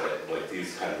opposed to say, like,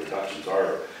 these kind of reductions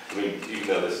are, I mean, even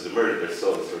though this is emergent, there's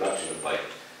still this reduction of, like,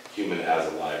 human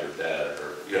as alive or dead,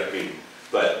 or, you know what I mean?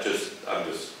 But I'm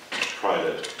just trying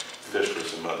to fish for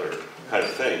some other kind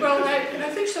of thing. Well, and I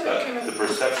think somebody came in. The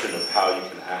perception of how you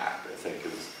can act, I think,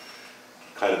 is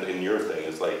kind of in your thing,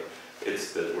 is like,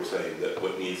 it's that we're saying that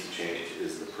what needs to change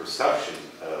is the perception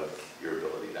of your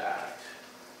ability to act,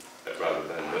 rather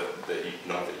than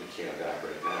not that you can't act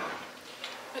right now.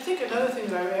 I think another thing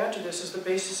that I would add to this is the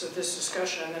basis of this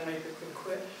discussion, and then maybe we can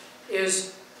quit,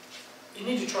 is you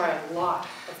need to try a lot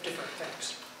of different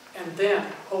things, and then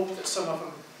hope that some of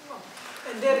them.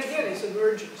 And then again, it's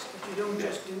emergence, that you don't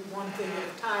just do one thing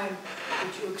at a time,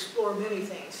 but you explore many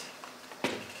things.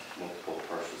 Multiple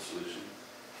partial solutions.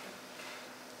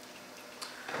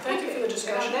 Thank you for the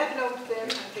discussion. And on that note then,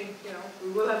 I think, you know,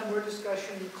 we will have more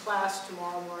discussion in class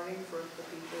tomorrow morning for the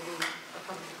people who are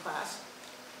coming to class.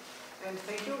 And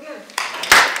thank you again.